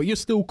 whatever, but you're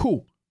still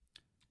cool.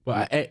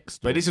 But an ex.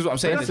 But this is what I'm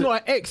saying. That's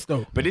not an ex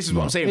though. But this is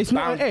what I'm saying. It's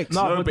not an ex.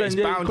 No, but but it's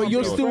then boundaries. but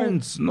you're though. still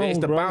friends. But No, it's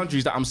the bro.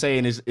 boundaries that I'm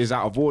saying is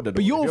out of order.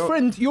 But you're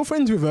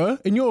friends with her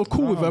and you're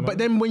cool with her. man. But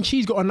then when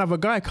she's got another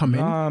guy coming,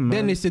 Nah, man.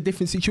 then it's a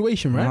different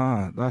situation, right?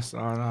 Nah, that's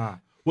nah.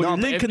 Well, you're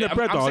linking the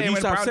brother you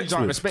used to have sex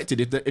aren't with.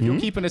 respected. If you're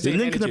keeping the same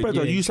You're linking the energy,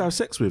 brother you used to have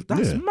sex with.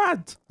 That's Yeah.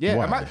 mad. yeah.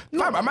 Why?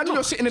 Imagine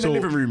you're sitting in the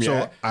living room,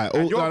 yeah,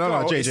 and your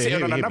girl is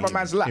sitting on another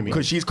man's lap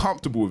because she's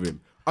comfortable with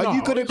him. Are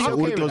you gonna be So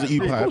all okay the girls with that you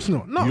that? pipe, Of course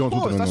not. No, you of don't talk Of to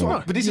course, them that's no what.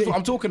 more. But this is what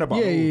I'm talking about.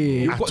 Yeah.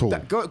 You've got At all.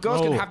 that,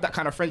 girls can have that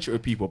kind of friendship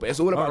with people, but it's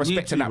all about Oh,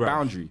 respecting need that to, bro.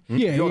 boundary.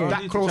 Yeah, You're yeah. that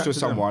Need to close chat with to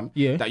them. someone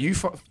Yeah. that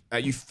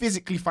you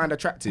physically find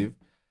attractive,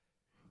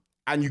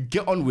 and you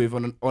get on with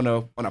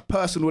on a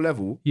personal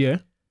level. Yeah.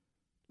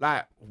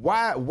 Like,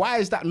 why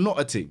is that not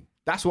a thing?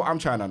 That's what I'm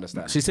trying to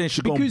understand. She's saying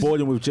she's going Because-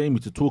 boarding with Jamie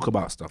to talk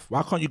about stuff.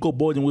 Why can't you go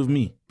boarding with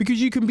me? Because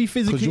you can be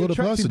physically Because you're the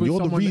attracted person. with You're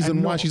the someone reason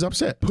and why not she's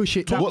upset. push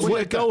it that What's way.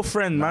 with a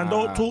girlfriend, man?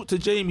 Don't talk to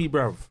Jamie,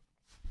 bruv.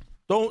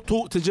 Don't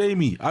talk to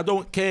Jamie. I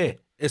don't care.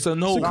 It's a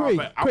no. So, Craig,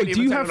 But I wouldn't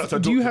do even you tell her have- not to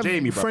do you talk have to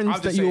Jamie, bro. friends I'm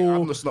just that saying, your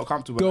I'm just not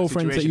comfortable with that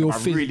girlfriends that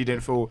situation. you're I really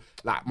didn't feel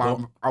like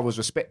I was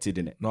respected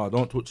in it. No,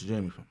 don't talk to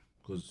Jamie, fam.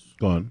 Because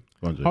Go on,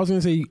 Jay. I was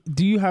going to say,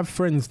 do you have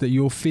friends that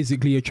you're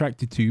physically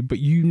attracted to, but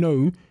you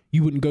know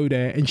you wouldn't go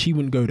there and she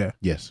wouldn't go there?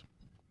 Yes.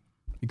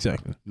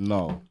 Exactly.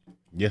 No,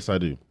 Yes, I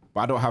do.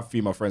 but I don't have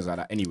female friends like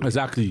that anyway.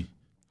 exactly.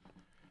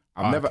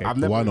 I've never.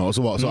 Why not?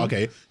 So what? So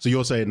okay. So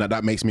you're saying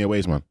that makes me a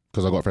waste man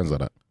because I got friends like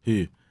that.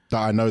 Here. That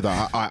I know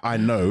that I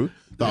know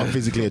that are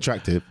physically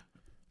attractive.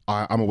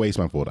 I'm a waste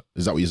man for that.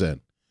 Is that what you're saying?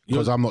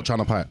 Because I'm not trying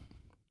to pipe.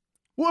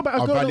 What about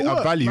a I girl value, at work?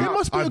 I value, There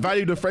must be I a-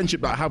 value the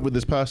friendship that I have with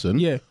this person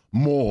Yeah.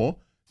 more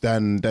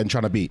than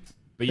trying to beat.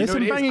 But you There's know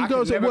some what it is? banging I can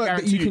girls at never work that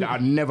guarantee you you can- that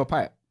I'd never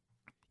pipe.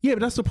 Yeah,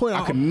 but that's the point.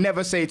 I can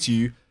never say to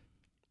you,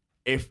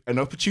 if an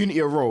opportunity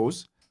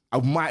arose, I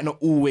might not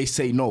always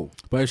say no.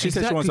 But if she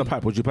says she wants a Exactly.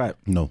 pipe, would you pipe?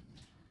 No.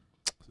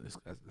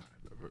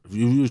 If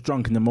you was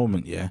drunk in the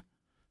moment, yeah.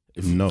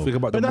 No. Think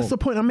about But that's the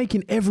point I'm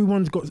making.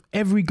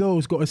 Every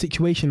girl's got a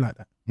situation like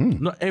that.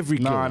 not every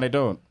girl. Nah, they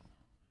don't.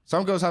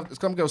 Some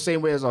girls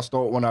same way as us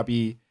don't want to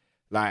be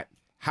like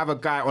have a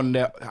guy on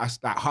there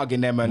like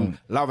hugging them and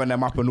loving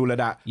them up and all of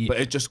that. Yeah. But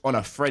it's just on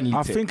a friendly.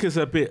 I tip. think it's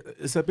a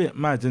bit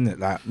mad, isn't it?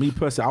 Like me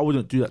personally, I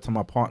wouldn't do that to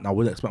my partner. I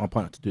wouldn't expect my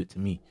partner to do it to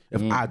me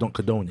if I don't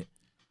condone it.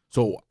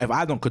 So if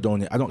I don't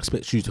condone it, I don't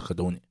expect you to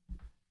condone it.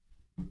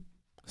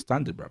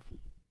 Standard, bro.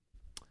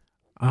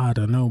 I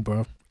don't know,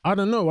 bro. I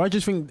don't know. I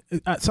just think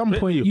at some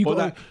point you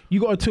got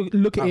to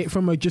look at it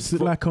from a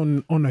like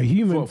on a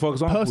human, for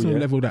example, personal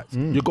level. That's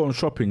You're going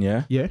shopping,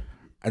 yeah.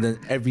 And then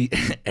every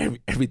 10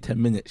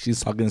 minutes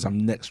she's hugging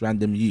some next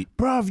random you.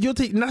 Bruv, you're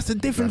taking that's the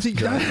difference.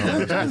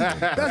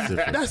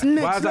 That's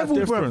next level,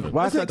 bruv.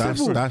 Why is that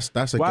different? That's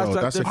a girl.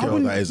 That's a girl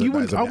that is a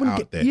bit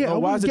out there. Yeah,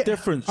 Why is it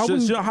different?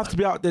 She don't have to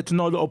be out there to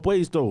know a lot of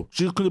boys though.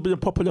 She could have been a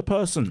popular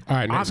person. All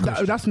right, next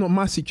question. That's not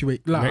my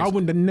situation. Like I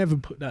wouldn't have never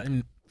put that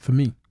in for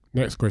me.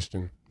 Next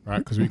question, right?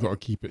 Because we got to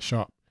keep it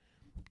sharp.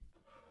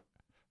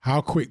 How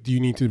quick do you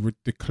need to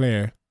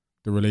declare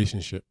the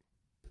relationship?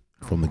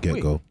 From the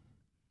get-go.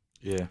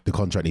 Yeah. The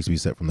contract needs to be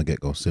set from the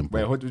get-go. Simple.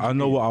 Wait, I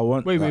know what I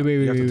want. Wait.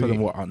 You have to tell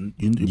them what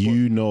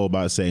You know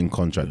about saying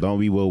contract, don't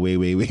we? Well, wait.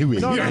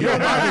 No.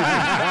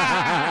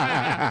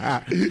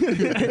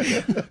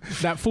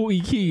 That 40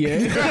 key, yeah.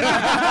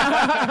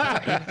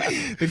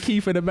 The key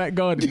for the back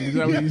garden. Is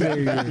that what you're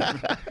saying?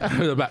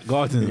 the back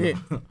garden. Yeah.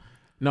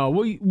 No,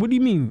 what do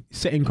you mean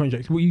setting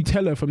contracts? What you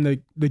tell her from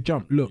the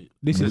jump? Look,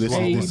 this is A,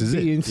 B,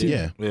 and C.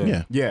 Yeah.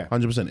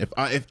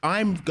 100%. If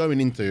I'm going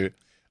into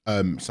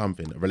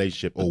something, a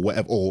relationship or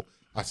whatever, or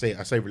I say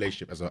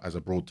relationship as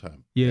a broad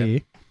term. Yeah.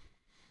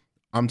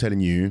 I'm telling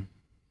you,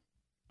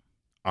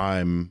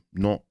 I'm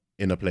not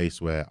in a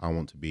place where I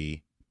want to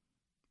be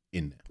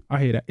in there.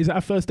 I hear that. Is that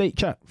a first date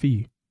chat for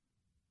you?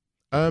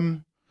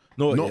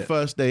 Not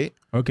first date.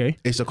 Okay.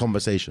 It's a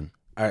conversation.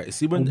 All right.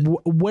 See when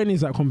When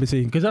is that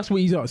conversation? Because that's what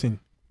he's asking.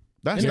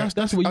 That's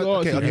what you're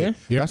asking. okay.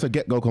 Yeah? That's a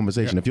get-go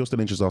conversation. If you're still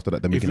interested after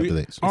that, then we can have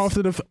the dates.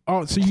 After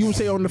so you would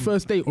say on the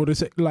first date or the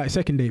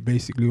second date,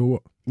 basically, or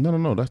what?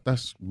 No.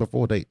 That's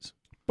before dates.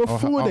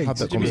 Before I'll dates. have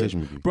that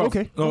conversation with you. bro,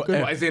 Okay. But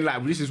as in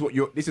like this is what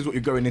you're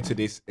going into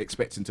this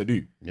expecting to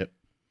do. Yep.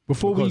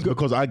 Before we go.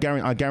 Because I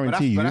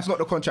guarantee you. But that's not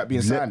the contract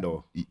being signed,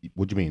 though.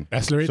 What do you mean?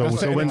 That's So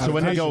when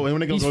they go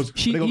goes,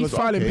 He's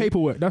filing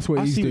paperwork. That's what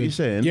I he's see what doing. you're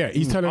saying. Yeah,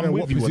 he's telling her I'm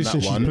what with you on position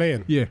that she's one.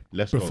 playing. Yeah.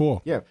 Let's go.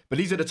 Before. Yeah, but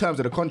these are the terms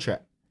of the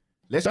contract.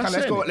 Let's That's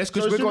go. it. Let's So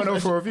because as we're soon going over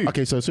for a review.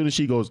 Okay, so as soon as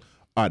she goes,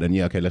 all right, then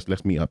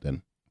let's meet up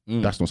then.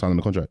 That's not signing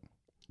the contract.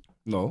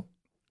 No.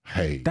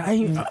 Hey. That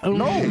ain't I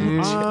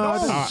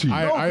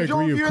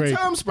agree with Craig.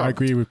 I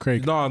agree with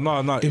Craig.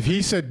 No. If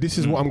he said this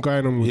is what I'm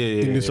going on with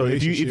in this So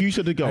if relationship, you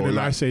said to go, and then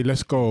I like, say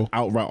let's go.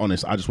 outright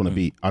honest, I just want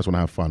to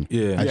have fun.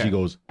 Yeah. And Yeah. she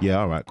goes, yeah,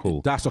 all right,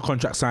 cool. That's a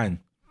contract sign.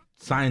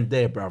 Signed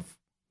there, bruv.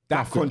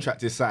 That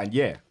contract is signed,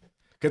 yeah.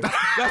 That's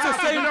the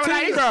same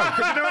thing, bro.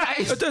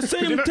 It's the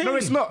same thing. No,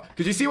 it's not.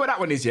 Because you see what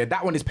that one is, yeah?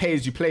 That one is pay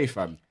as you play,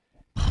 fam.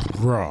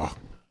 Bruh.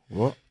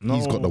 What? No.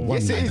 He's got the one.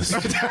 Yes, it is.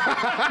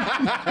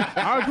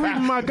 I agree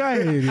with my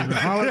guy here.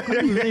 I agree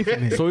with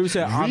Nathan here. So we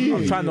say,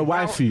 I'm trying to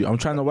wife you.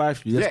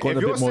 Let's go on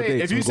a bit more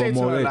dates. If you and say go to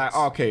more her, dates. like,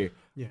 okay,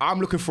 I'm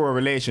looking for a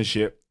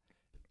relationship.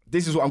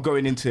 This is what I'm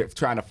going into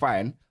trying to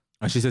find.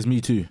 And she says, me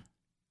too.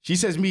 She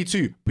says, me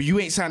too. But you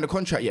ain't signed the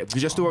contract yet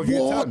because you're still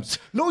reviewing terms.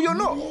 No, you're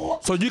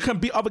not. So you can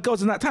beat other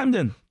girls in that time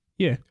then?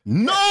 Yeah.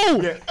 No!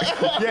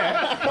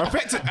 Yeah.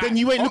 Then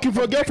you ain't looking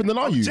for a girlfriend, then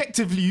are you?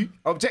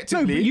 Objectively. No,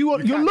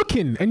 but you're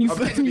looking and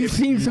you've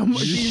seen some.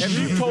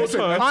 You told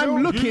her.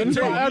 I'm looking,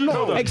 but I'm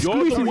not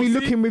exclusively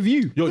looking with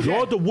you.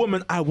 You're the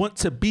woman I want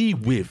to be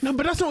with. No,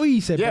 but that's not what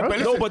he said, Yeah, bro. but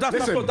No, but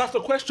that's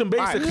the question,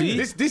 basically.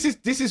 Right,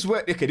 this is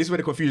where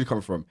the confusion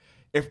comes from.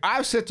 If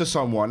I've said to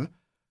someone,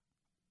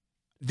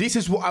 this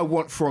is what I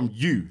want from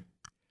you,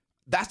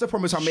 that's the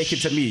promise I'm making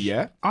to me,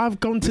 yeah?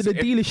 I've gone to the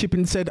dealership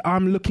and said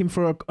I'm looking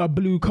for a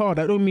blue car.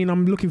 That don't mean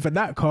I'm looking for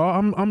that car.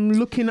 I'm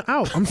looking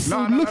out. I'm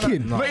still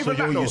looking. Not even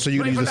that, though. So you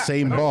Not use even the that.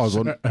 same bars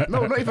on.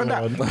 No, not even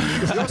that.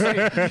 You're saying,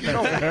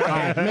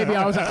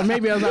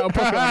 Maybe I was out of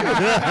pocket.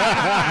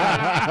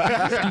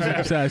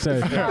 Sorry.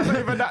 Not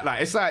even that.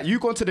 Like, it's like you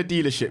go to the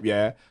dealership,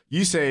 yeah?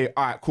 You say,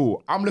 all right,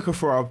 cool. I'm looking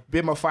for a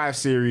Bimmer 5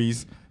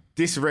 Series,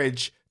 this reg,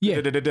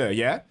 Yeah.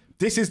 yeah?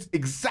 This is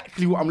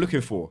exactly what I'm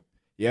looking for,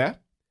 yeah?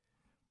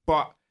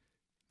 But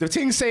the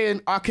thing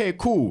saying, okay,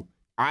 cool,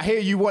 I hear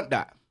you want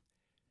that.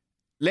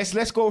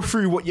 Let's go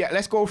through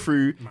let's go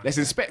through. Let's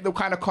inspect the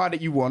kind of car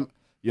that you want.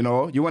 You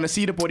know, you want to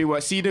see the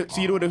bodywork, see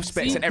all the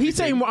specs and everything. He's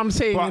saying what I'm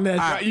saying. But,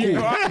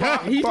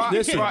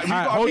 Listen,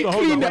 hold on.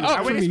 Clean it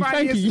up for me.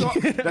 Thank you.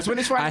 That's when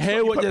it's fine. I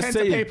hear what you're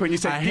saying. I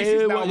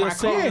hear what you're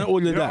saying and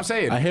all of that.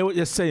 I hear what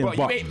you're saying, But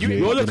but you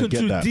you're looking get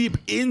too that. deep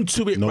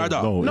into it,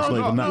 brother. No, it's not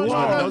even that.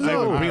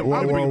 Whoa.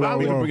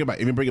 Bring it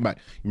back. Even bring it back.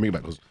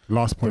 Because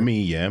Last for point.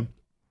 me, yeah,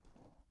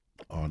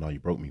 Oh no, you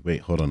broke me. Wait,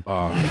 hold on.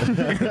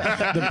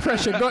 The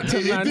pressure got to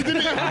man.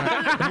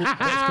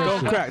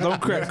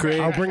 Don't crack, Craig.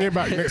 I'll bring it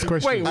back. Next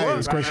question. Wait, what?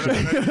 Next question.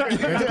 Next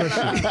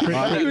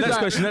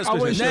question.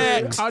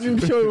 Next. I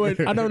didn't show it.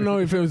 I don't know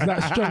if it was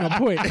that strong a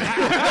point.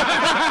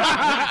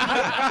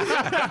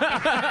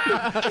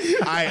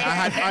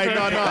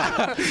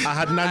 I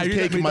had Nan's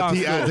cake in my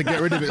teeth. I had to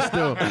get rid of it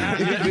still.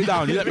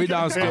 You let me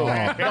down still.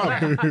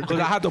 Because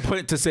I had the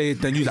point to say,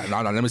 then you like,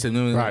 no, let me say,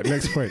 no. Right,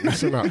 next point.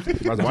 Listen up.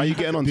 Why are you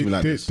getting on to me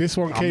like this? This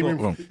one came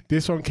in.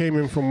 This one came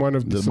in from one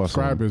of the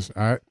subscribers.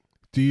 All right.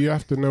 Do you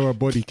have to know a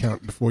body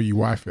count before you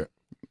wife it?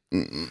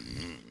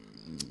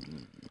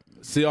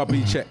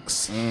 CRB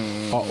checks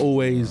are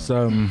always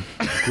good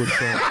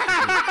for.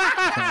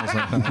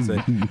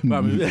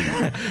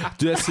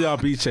 Do a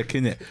CRB check,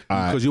 innit?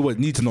 Because you would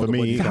need to know the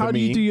body count. How do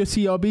you do your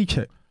CRB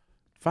check?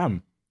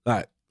 Fam,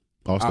 like.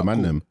 Ask the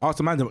man them. Ask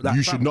the man them.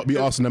 You should not be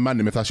asking the man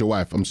them if that's your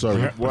wife. I'm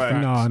sorry.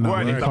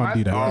 No, you can't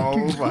do that. Oh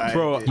my.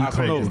 Bro, I don't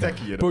know.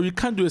 Techie, you know. Bro, you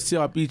can do a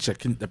CRB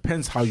check. It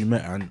depends how you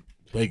met her and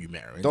where you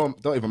met her.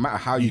 Innit? Don't even matter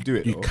how you do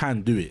it. You though.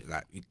 can do it.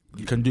 Like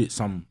you can do it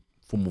some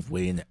form of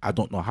way in it. I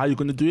don't know how you're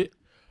gonna do it,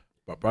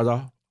 but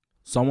brother,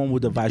 someone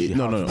would advise you.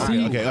 No.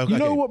 Okay. You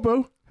know what,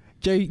 bro?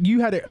 Jay, you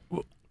had it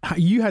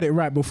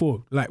right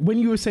before. Like when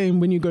you were saying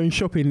when you're going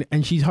shopping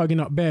and she's hugging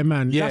up bare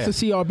man, that's a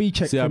CRB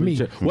check for me.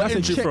 Where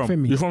That's a check from? for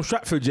me. You're from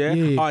Stratford, yeah?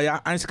 Yeah. Oh yeah,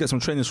 I need to get some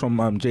trainings from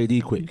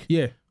JD quick.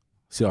 Yeah.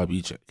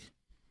 CRB check.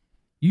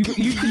 You take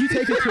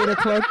it to the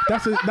club.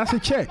 That's a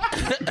check.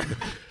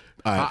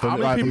 How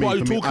many people are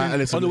you talking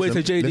on the way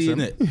to JD,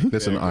 innit?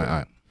 Listen, all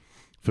right.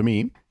 For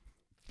me,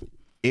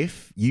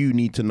 if you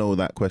need to know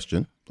that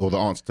question or the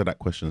answer to that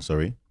question,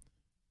 sorry,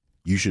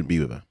 you shouldn't be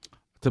with her.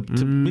 To be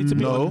No, you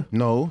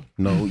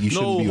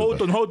shouldn't be with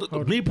her. Hold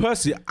on. Me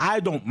personally, I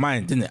don't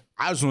mind, innit?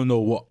 I just want to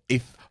know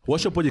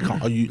what's your body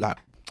count? Are you like,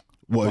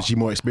 What, is she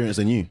more experienced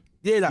than you?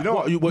 yeah, like,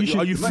 are you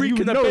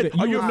freaking a bed?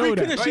 Are you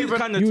freaking a shit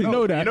kind of You thing? would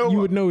know that. You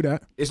would know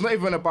that. It's not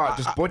even about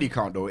just body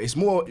count though. It's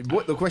more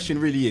what the question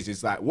really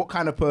is like, what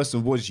kind of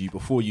person was you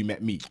before you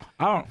met me?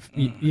 I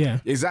don't. Yeah.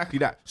 Exactly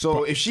that.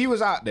 So if she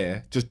was out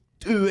there just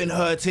doing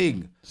her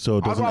thing, So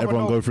doesn't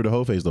everyone go through the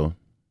whole phase though?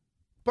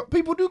 but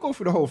people do go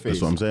through the whole phase.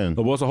 That's what I'm saying.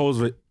 But what's the whole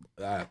of it?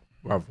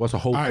 What's the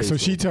whole? All right, so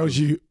she tells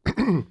you,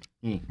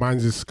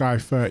 mine's a Sky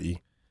 30.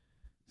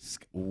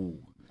 Ooh.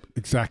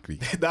 Exactly.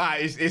 Nah,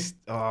 it's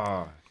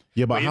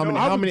Yeah, but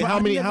how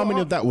many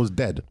of that was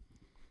dead?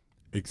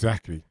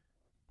 Exactly.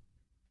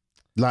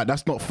 Like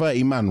that's not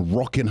 30 man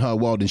rocking her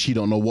world and she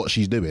don't know what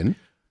she's doing.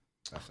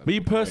 Me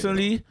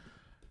personally,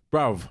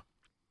 bruv,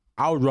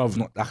 I would rather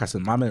not. Like I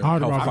said, my man,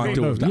 I'd I rather can't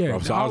deal with that,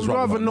 bruv. So I would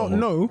rather not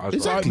know.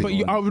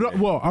 Exactly. But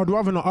I'd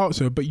rather not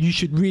answer. But you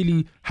should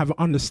really have an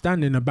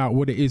understanding about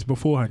what it is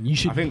beforehand. You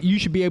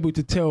should be able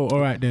to tell.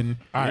 All right, then.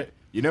 all right.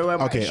 You know where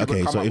my issue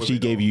would come So up if with she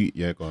it, gave though? you,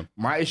 yeah, go on.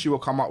 My issue will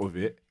come up with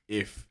it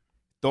if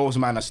those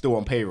men are still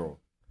on payroll.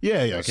 Yeah.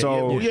 Okay,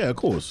 So- yeah, of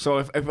course. So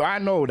if I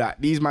know that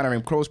these men are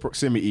in close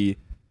proximity,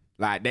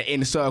 like they're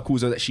in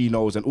circles that she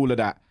knows and all of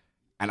that,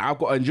 and I've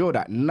got to enjoy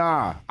that.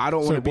 Nah, I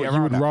don't want So to be what, you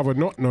around would that. rather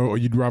not know, or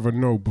you'd rather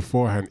know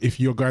beforehand if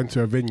you're going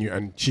to a venue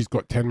and she's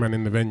got 10 men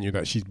in the venue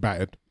that she's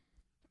battered?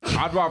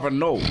 I'd rather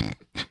know.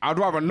 I'd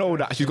rather know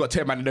that she's got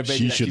 10 man in the venue.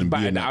 She that she's shouldn't be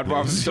in batting. that I'd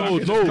rather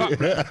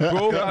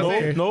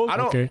No, I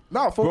don't. Okay.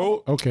 No, for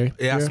bro. Okay.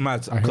 Yeah, that's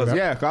mad. I hear Because that.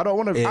 yeah, 'cause I don't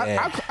want to.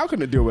 Yeah. I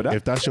couldn't deal with that.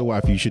 If that's your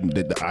wife, you shouldn't.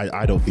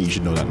 I don't think you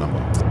should know that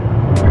number.